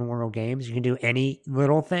these open world games, you can do any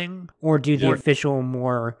little thing or do the official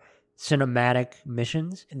more cinematic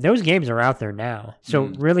missions. Those games are out there now. So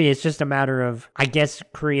really it's just a matter of, I guess,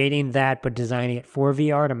 creating that but designing it for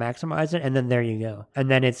VR to maximize it, and then there you go.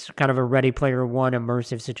 And then it's kind of a Ready Player One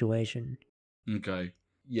immersive situation. Okay.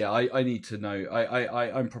 Yeah, I need to know.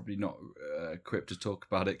 I'm probably not equipped to talk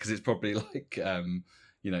about it because it's probably like,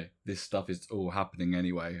 this stuff is all happening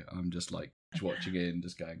anyway. I'm just like watching it and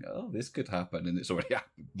just going, oh, this could happen, and it's already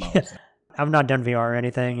happened. I've not done VR or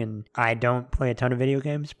anything, and I don't play a ton of video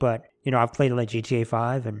games, but, I've played like GTA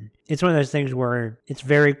 5, and it's one of those things where it's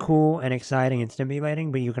very cool and exciting and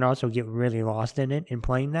stimulating, but you can also get really lost in it in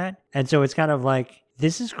playing that. And so it's kind of like,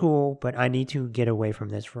 this is cool, but I need to get away from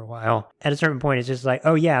this for a while. At a certain point, it's just like,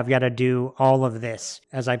 oh yeah, I've got to do all of this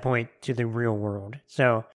as I point to the real world.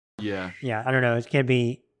 So, yeah, I don't know. It can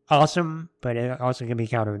be awesome, but it also can be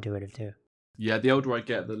counterintuitive too. Yeah, the older I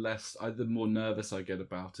get, the more nervous I get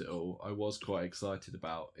about it all. I was quite excited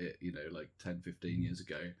about it, like 10, 15 years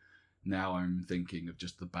ago. Now I'm thinking of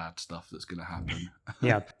just the bad stuff that's going to happen.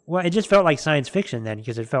 Yeah. Well, it just felt like science fiction then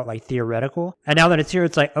because it felt like theoretical. And now that it's here,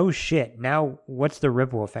 it's like, oh shit, now what's the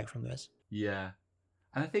ripple effect from this? Yeah.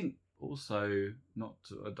 And I think also,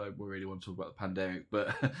 I don't really want to talk about the pandemic,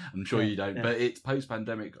 but I'm sure you don't. Yeah. But it's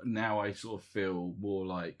post-pandemic. Now I sort of feel more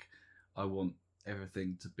like I want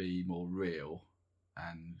everything to be more real.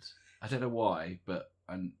 And I don't know why, but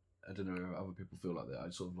I don't know if other people feel like that.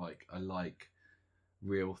 I like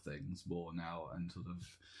real things more now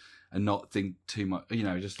and not think too much,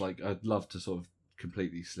 just like I'd love to sort of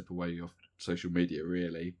completely slip away off social media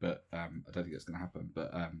really, but I don't think it's going to happen.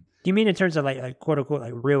 But do you mean in terms of like quote unquote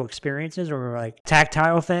like real experiences or like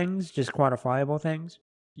tactile things, just quantifiable things?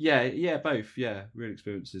 Yeah, both. Yeah, real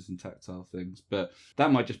experiences and tactile things, but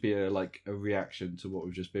that might just be a reaction to what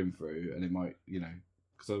we've just been through, and it might,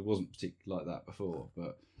 because I wasn't particularly like that before,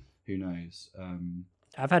 but who knows?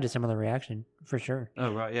 I've had a similar reaction, for sure.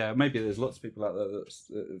 Oh right, yeah. Maybe there's lots of people out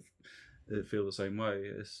there that feel the same way.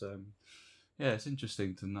 It's it's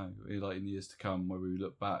interesting to know, like in years to come, where we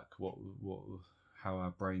look back, how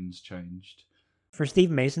our brains changed. For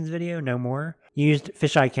Steve Mason's video, No More, you used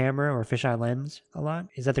fisheye camera or fisheye lens a lot.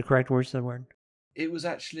 Is that the correct use of the word? It was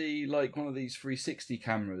actually like one of these 360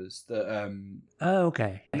 cameras that Oh,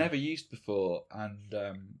 okay. I never used before,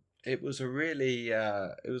 and it was a really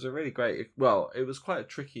great. Well, it was quite a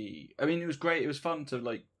tricky. I mean, it was great. It was fun to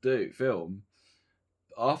like film.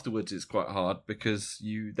 Afterwards, it's quite hard because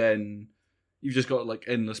you've just got like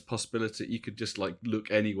endless possibility. You could just like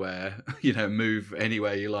look anywhere, move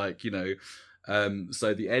anywhere you like,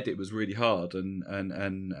 So the edit was really hard, and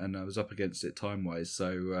I was up against it time wise.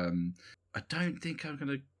 So I don't think I'm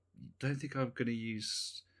gonna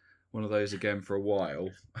use one of those again for a while.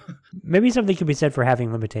 Maybe something could be said for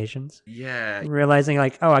having limitations. Yeah. Realizing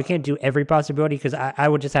like, oh, I can't do every possibility because I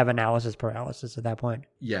would just have analysis paralysis at that point.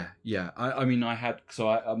 Yeah. I mean,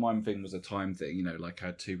 my thing was a time thing, like I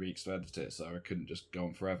had 2 weeks to edit it, so I couldn't just go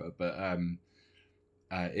on forever. But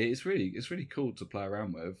it's really cool to play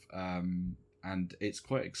around with, and it's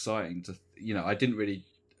quite exciting to,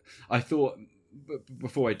 I thought.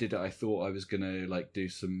 Before I did it, I thought I was gonna like do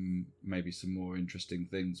some more interesting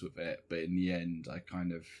things with it, but in the end, I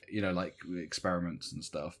kind of like experiments and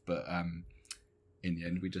stuff. But in the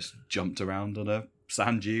end, we just jumped around on a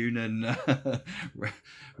sand dune and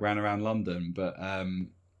ran around London. But I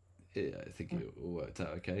think it all worked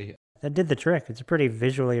out okay. That did the trick. It's a pretty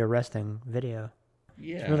visually arresting video.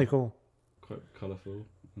 Yeah, it's really cool. Quite colourful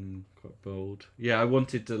and quite bold. Yeah, I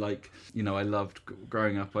wanted to I loved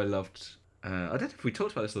growing up. I loved. I don't know if we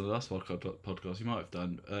talked about this on the last podcast. You might have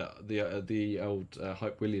done the old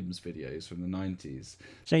Hype Williams videos from the 90s.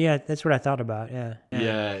 So yeah, that's what I thought about. Yeah.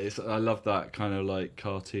 I love that kind of like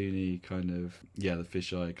cartoony kind of the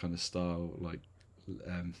fisheye kind of style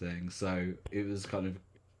thing. So it was kind of,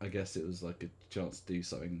 I guess it was like a chance to do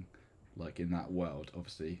something like in that world.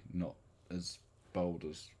 Obviously not as bold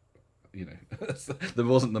as there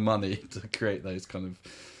wasn't the money to create those kind of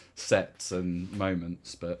sets and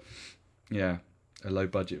moments, but. Yeah, a low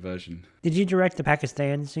budget version. Did you direct the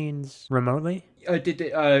Pakistan scenes remotely? I did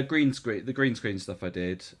it green screen. The green screen stuff I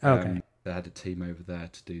did. Okay. I had a team over there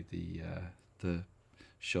to do the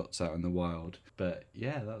shots out in the wild. But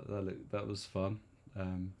yeah, that was fun.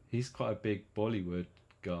 He's quite a big Bollywood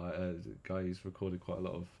guy. Guy who's recorded quite a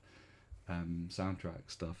lot of soundtrack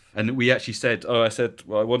stuff. And we actually said, I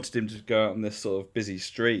wanted him to go out on this sort of busy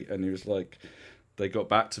street, and he was like, they got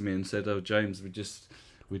back to me and said, "Oh, James,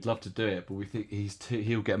 we'd love to do it, but we think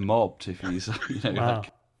he'll get mobbed if he's, wow.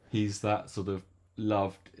 He's that sort of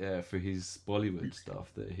loved for his Bollywood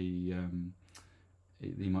stuff that he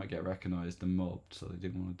might get recognised and mobbed, so they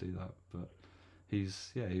didn't want to do that. But he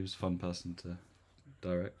was a fun person to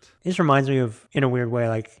direct. This reminds me of, in a weird way,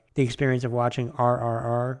 like the experience of watching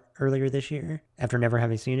RRR earlier this year after never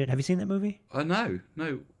having seen it. Have you seen that movie? No.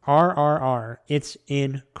 RRR. It's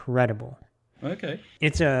incredible. Okay.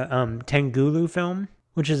 It's a Tengulu film,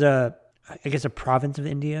 which is a province of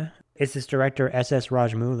India. It's this director, S.S.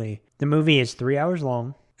 Rajamouli. The movie is 3 hours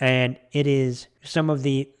long, and it is some of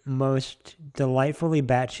the most delightfully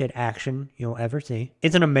batshit action you'll ever see.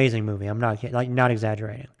 It's an amazing movie. I'm not kidding, not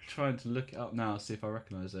exaggerating. I'm trying to look it up now, see if I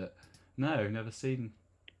recognise it. No, never seen.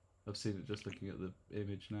 I've seen it just looking at the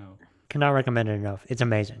image now. Cannot recommend it enough. It's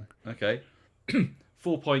amazing. Okay.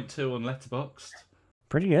 4.2 on Letterboxd.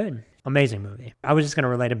 Pretty good. Amazing movie. I was just going to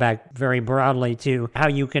relate it back very broadly to how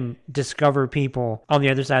you can discover people on the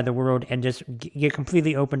other side of the world and just get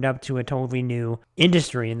completely opened up to a totally new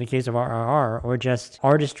industry in the case of RRR, or just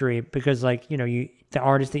artistry, because the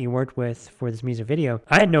artist that you worked with for this music video,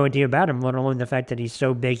 I had no idea about him, let alone the fact that he's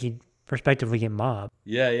so big he'd prospectively get mobbed.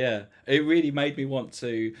 Yeah. It really made me want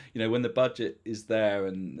to, when the budget is there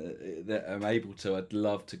and that I'm able to, I'd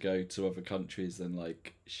love to go to other countries and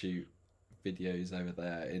shoot videos over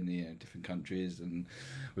there in the different countries and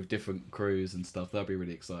with different crews and stuff. That'd be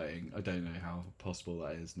really exciting. I don't know how possible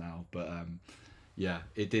that is now, but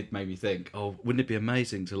it did make me think, oh, wouldn't it be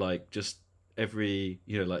amazing to just every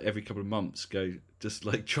couple of months go just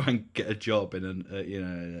try and get a job in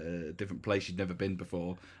a different place you'd never been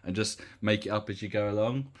before and just make it up as you go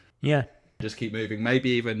along. Yeah. Just keep moving. Maybe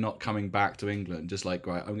even not coming back to England. Just right,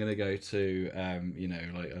 I'm going to go to I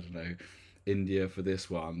don't know, India for this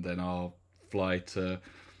one. Then I'll fly to,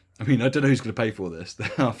 I don't know who's going to pay for this.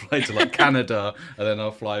 Then I'll fly to Canada, and then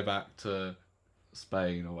I'll fly back to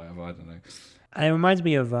Spain or whatever. I don't know. It reminds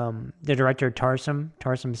me of the director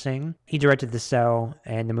Tarsem Singh. He directed The Cell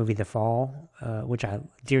and the movie The Fall, which I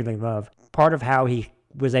dearly love. Part of how he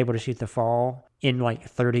was able to shoot The Fall in like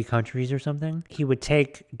 30 countries or something. He would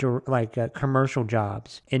take commercial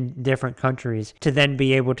jobs in different countries to then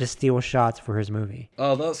be able to steal shots for his movie.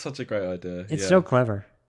 Oh, that's such a great idea. It's Yeah. so clever.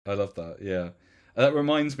 I love that. Yeah. That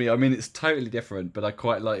reminds me. I mean, it's totally different, but I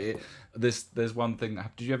quite like it. There's one thing.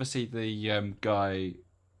 Did you ever see the guy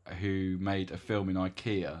who made a film in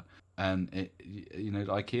IKEA? And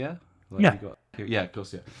IKEA. Like Yeah. Yeah, of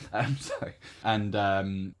course, yeah. Sorry.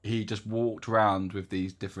 And he just walked around with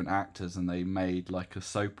these different actors, and they made like a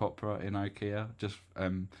soap opera in IKEA. Just, I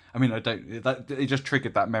mean, it just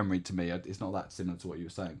triggered that memory to me. It's not that similar to what you were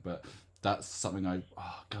saying, but that's something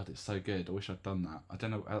oh God, it's so good. I wish I'd done that. I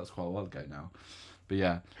don't know, that's quite a while ago now, but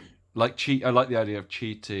yeah, I like the idea of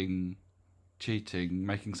cheating,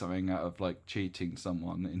 making something out of like cheating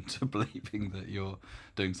someone into believing that you're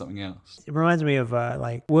doing something else. It reminds me of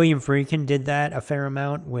like William Friedkin did that a fair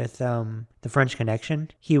amount with The French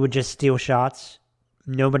Connection. He would just steal shots.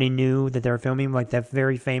 Nobody knew that they were filming, like that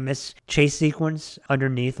very famous chase sequence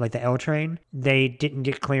underneath like the L train. They didn't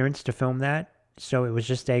get clearance to film that. So it was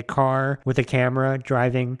just a car with a camera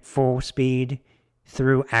driving full speed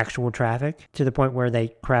through actual traffic to the point where they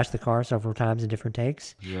crashed the car several times in different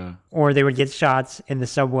takes. Yeah. Or they would get shots in the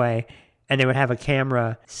subway and they would have a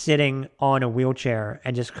camera sitting on a wheelchair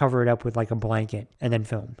and just cover it up with like a blanket and then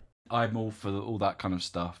film. I'm all for all that kind of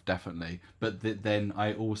stuff, definitely. But then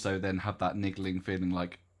I also then have that niggling feeling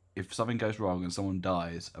like, if something goes wrong and someone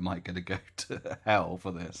dies, am I going to go to hell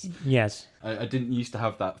for this? Yes. I didn't used to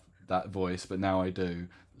have that voice, but now I do.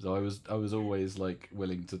 So I was always like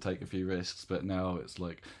willing to take a few risks, but now it's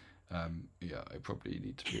like, I probably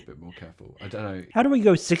need to be a bit more careful. I don't know. How do we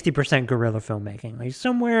go 60% guerrilla filmmaking? Like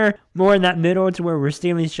somewhere more in that middle to where we're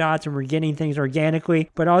stealing shots and we're getting things organically,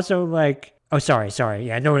 but also like, oh, sorry.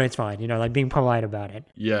 Yeah, no, it's fine. Like being polite about it.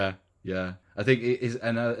 Yeah. I think it is,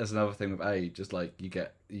 and as another thing with age, just like you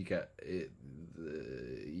get it,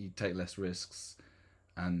 you take less risks,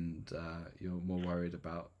 and you're more worried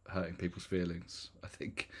about hurting people's feelings, I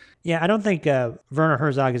think. Yeah, I don't think Werner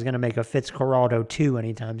Herzog is going to make a Fitzcarraldo 2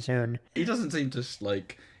 anytime soon. He doesn't seem to,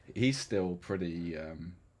 like, he's still pretty,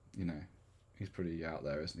 he's pretty out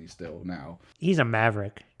there, isn't he, still, now? He's a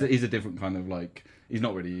maverick. He's a different kind of, like, he's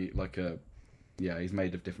not really, like, he's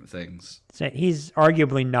made of different things. So he's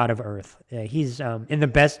arguably not of Earth. He's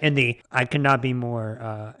I cannot be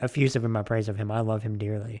more effusive in my praise of him. I love him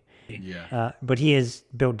dearly. Yeah. But he is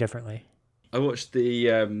built differently. I watched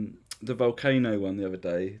the volcano one the other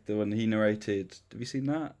day, the one he narrated. Have you seen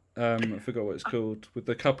that? I forgot what it's called. With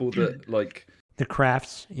the couple that, like... The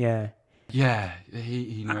Crafts, yeah. Yeah,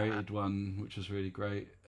 he narrated one, which was really great.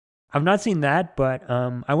 I've not seen that, but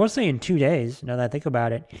I will say in 2 days, now that I think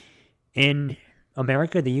about it, in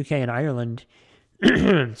America, the UK, and Ireland,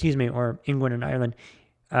 excuse me, or England and Ireland,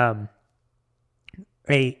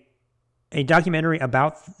 a documentary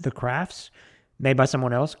about the Crafts made by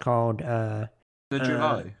someone else called...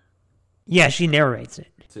 July? Yeah, she narrates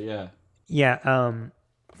it. So, yeah. Yeah,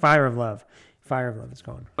 Fire of Love. Fire of Love is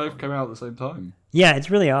called. Both came out at the same time. Yeah, it's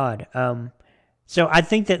really odd. So I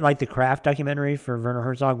think that like the Craft documentary for Werner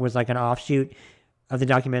Herzog was like an offshoot of the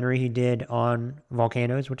documentary he did on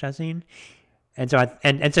volcanoes, which I've seen. And so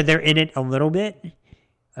and so they're in it a little bit.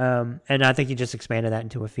 And I think he just expanded that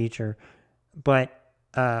into a feature. But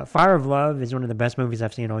Fire of Love is one of the best movies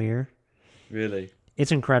I've seen all year. Really?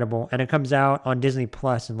 It's incredible, and it comes out on Disney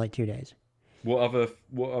Plus in like 2 days. What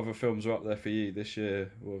other films are up there for you this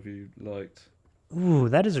year? What have you liked? Ooh,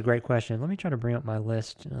 that is a great question. Let me try to bring up my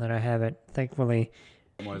list that I have it. Thankfully,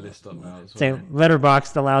 my list up now as well. Say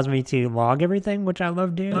Letterboxd allows me to log everything, which I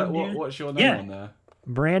love doing. What's your name on there?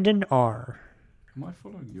 Brandon R. Am I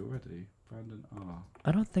following you already? Brandon R.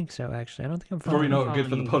 I don't think so, actually. I don't think I'm following Probably not good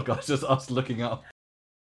for the podcast, just us looking up.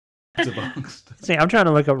 See, I'm trying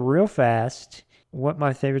to look up real fast what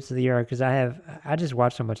my favorites of the year are, because I just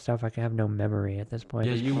watch so much stuff I can have no memory at this point.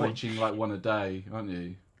 Yeah, you're watching like one a day, aren't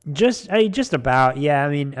you? Just about, yeah. I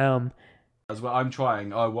mean, as well, I'm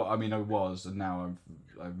trying. I was, and now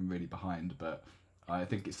I'm really behind. But I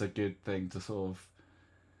think it's a good thing to sort of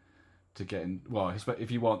to get in. Well,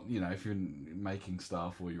 if you want, if you're making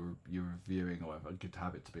stuff or you're reviewing or whatever, a good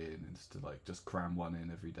habit to be in is to like just cram one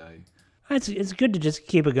in every day. It's good to just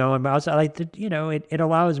keep it going, but also I like that, it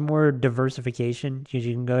allows more diversification because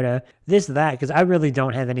you can go to this, that, because I really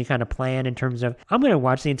don't have any kind of plan in terms of, I'm going to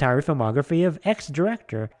watch the entire filmography of X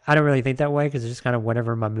director. I don't really think that way because it's just kind of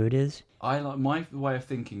whatever my mood is. My way of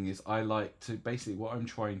thinking is I like to, basically what I'm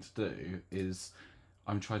trying to do is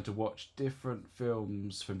I'm trying to watch different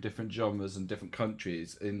films from different genres and different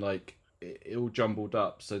countries in like, it all jumbled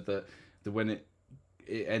up so that when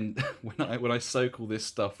when I soak all this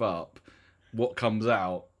stuff up, what comes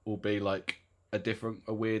out will be like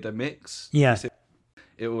a weirder mix. Yeah.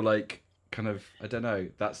 It will like kind of, I don't know.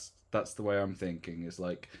 That's the way I'm thinking. Is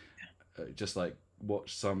like just like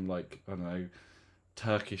watch some like, I don't know,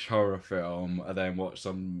 Turkish horror film, and then watch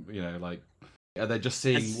some, like, and then just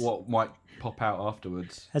seeing what might pop out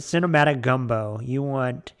afterwards. A cinematic gumbo. You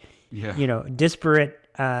want, disparate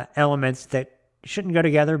elements that shouldn't go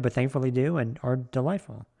together, but thankfully do and are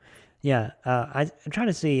delightful. Yeah, I'm trying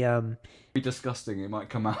to see. Be disgusting. It might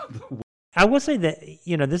come out. I will say that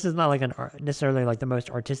this is not like necessarily like the most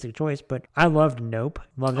artistic choice, but I loved Nope.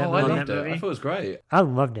 Loved that movie. I loved it. I thought it was great. I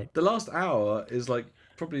loved it. The last hour is like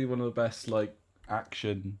probably one of the best like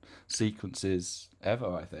action sequences ever.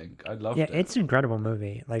 I think I loved it. Yeah, it's an incredible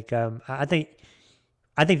movie. Like, I think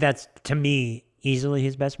that's, to me, easily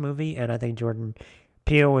his best movie, and I think Jordan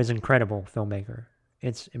Peele is an incredible filmmaker.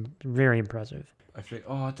 It's very impressive. I think,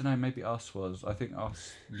 I don't know, maybe Us was. I think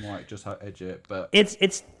Us might just edge it, but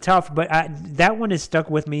it's tough. But that one has stuck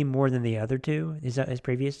with me more than the other two, his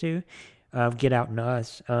previous two, Get Out and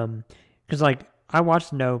Us. Because like I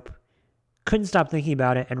watched Nope, couldn't stop thinking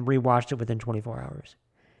about it, and rewatched it within 24 hours.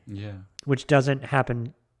 Yeah, which doesn't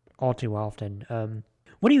happen all too often.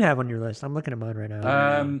 What do you have on your list? I'm looking at mine right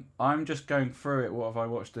now. I'm just going through it. What have I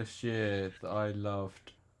watched this year that I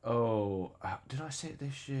loved? Oh, did I see it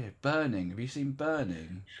this year? Burning. Have you seen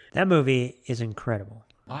Burning? That movie is incredible.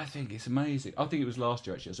 I think it's amazing. I think it was last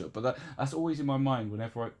year actually I saw it, but that's always in my mind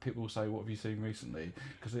whenever people say, "What have you seen recently?"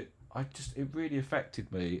 Because it really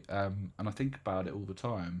affected me, and I think about it all the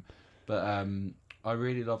time. But I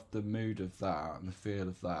really loved the mood of that and the feel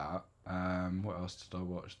of that. What else did I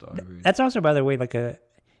watch that I really... That's also, by the way, like a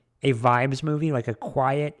vibes movie, like a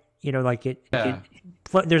quiet, like it. Yeah.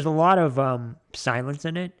 There's a lot of silence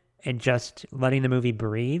in it and just letting the movie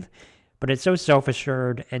breathe, but it's so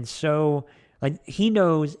self-assured and so like he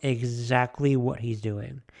knows exactly what he's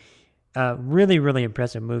doing. Really, really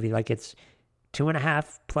impressive movie. Like it's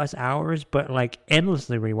 2.5+ hours, but like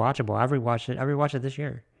endlessly rewatchable. I rewatched it this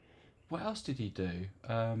year. What else did he do?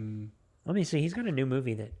 Let me see. He's got a new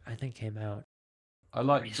movie that I think came out. I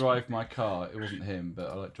like Drive My Car. It wasn't him, but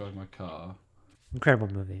I like Drive My Car. Incredible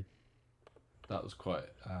movie. That was quite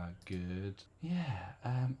good. Yeah.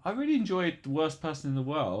 I really enjoyed The Worst Person in the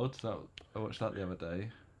World. I watched that the other day.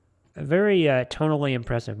 A very tonally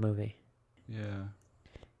impressive movie. Yeah.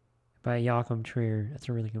 By Joachim Trier. That's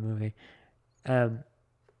a really good movie. Let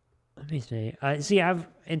me see.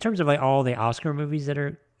 In terms of like all the Oscar movies that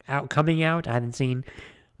are coming out, I haven't seen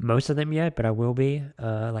most of them yet, but I will be.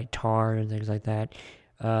 Like Tar and things like that.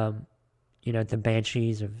 The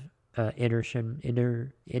Banshees of Inisherin.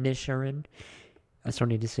 I still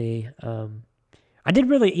need to see. I did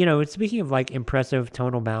really, speaking of like impressive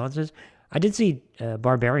tonal balances, I did see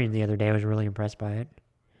Barbarian the other day. I was really impressed by it.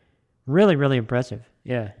 Really, really impressive.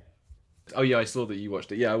 Yeah. Oh yeah, I saw that you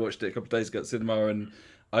watched it. Yeah, I watched it a couple of days ago at cinema, and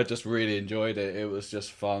I just really enjoyed it. It was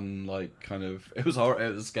just fun, like kind of. It was horror.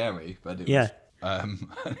 It was scary, but it was.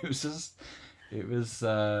 It was just. It was.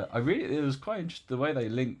 It was quite interesting the way they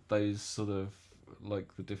linked those sort of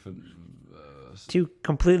like the different. Two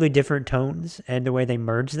completely different tones and the way they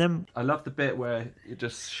merge them. I love the bit where it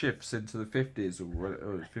just shifts into the 50s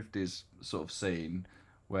or 50s sort of scene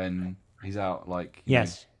when he's out like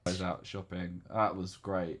he's out shopping. That was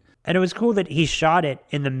great. And it was cool that he shot it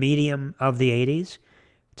in the medium of the 80s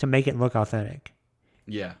to make it look authentic.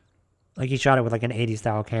 Yeah. Like he shot it with like an 80s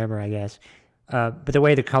style camera, I guess. But the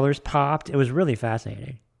way the colors popped, it was really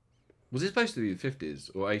fascinating. Was it supposed to be the 50s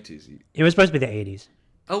or 80s? It was supposed to be the 80s.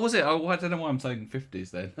 Oh, was it? Oh, I don't know why I'm saying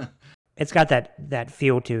 50s then. It's got that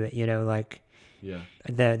feel to it, like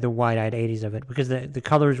the wide-eyed 80s of it, because the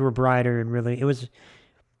colors were brighter and really, it was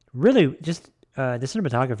really just, the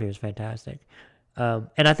cinematography was fantastic. And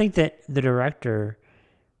I think that the director,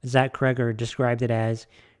 Zach Kreger, described it as,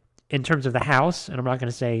 in terms of the house, and I'm not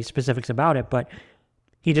going to say specifics about it, but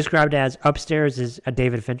he described it as upstairs is a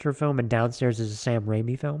David Fincher film and downstairs is a Sam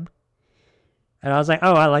Raimi film. And I was like,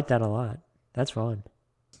 oh, I like that a lot. That's fun.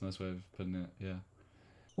 That's a nice way of putting it, yeah.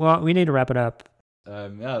 Well, we need to wrap it up.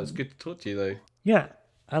 Yeah, it was good to talk to you, though. Yeah,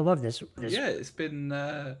 I love this. Yeah, it's been,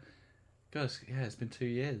 it's been 2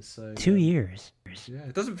 years. So 2 years. Yeah,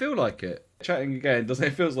 it doesn't feel like it. Chatting again, doesn't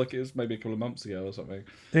it? Feels like it was maybe a couple of months ago or something.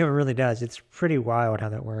 It really does. It's pretty wild how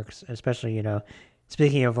that works, especially,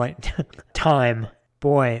 speaking of like time,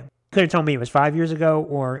 boy. Could have told me it was 5 years ago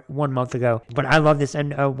or 1 month ago. But I love this.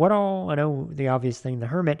 And I know the obvious thing, The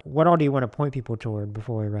Hermit, what all do you want to point people toward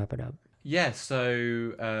before we wrap it up? Yeah,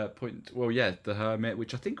 so The Hermit,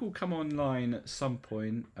 which I think will come online at some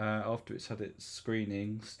point after it's had its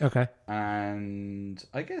screenings. Okay. And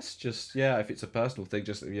I guess just if it's a personal thing,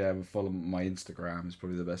 just follow my Instagram is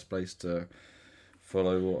probably the best place to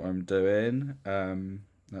follow what I'm doing.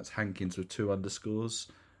 That's Hankins with 2 underscores.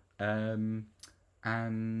 And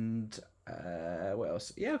what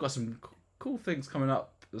else? Yeah, I've got some cool things coming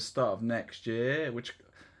up at the start of next year, which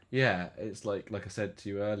it's like I said to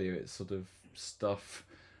you earlier, it's sort of stuff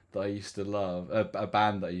that I used to love, a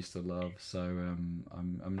band that I used to love. So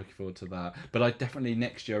I'm looking forward to that. But I definitely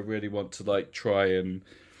next year I really want to like try and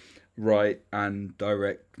write and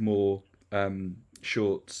direct more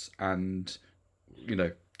shorts and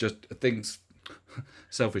just things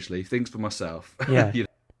selfishly things for myself. Yeah.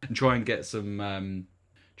 And try and get some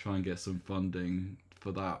funding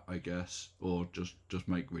for that, I guess, or just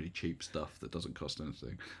make really cheap stuff that doesn't cost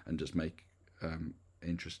anything and just make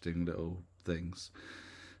interesting little things.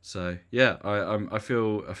 So yeah, I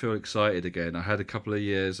feel excited again. I had a couple of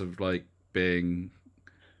years of like being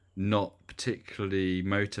not particularly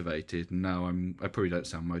motivated. Now I probably don't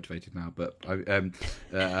sound motivated now, but I'm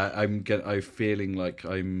feeling like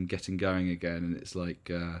I'm getting going again, and it's like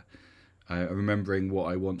remembering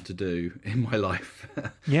what I want to do in my life.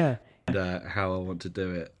 Yeah. And how I want to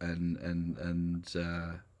do it, and so.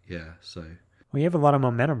 Well, you have a lot of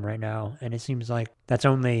momentum right now, and it seems like that's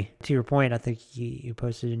only, to your point, I think you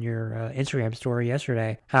posted in your Instagram story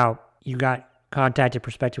yesterday how you got contacted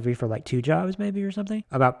prospectively for like 2 jobs maybe or something,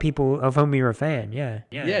 about people of whom you're a fan. Yeah,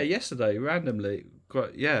 yesterday randomly,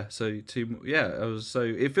 quite so 2 I was, so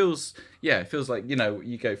it feels like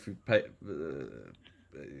you go through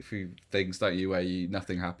through things, don't you, where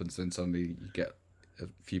nothing happens, then suddenly you get a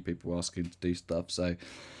few people asking to do stuff, so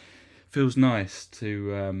feels nice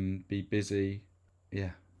to be busy.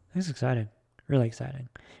 It's exciting, really exciting.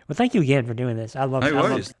 Well, thank you again for doing this. I love it.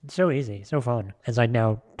 It's so easy, so fun. As I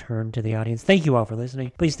now turn to the audience, thank you all for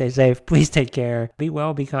listening. Please stay safe, please take care, be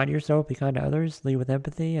well, be kind to yourself, be kind to others, lead with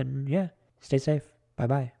empathy, and stay safe. Bye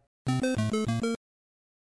bye.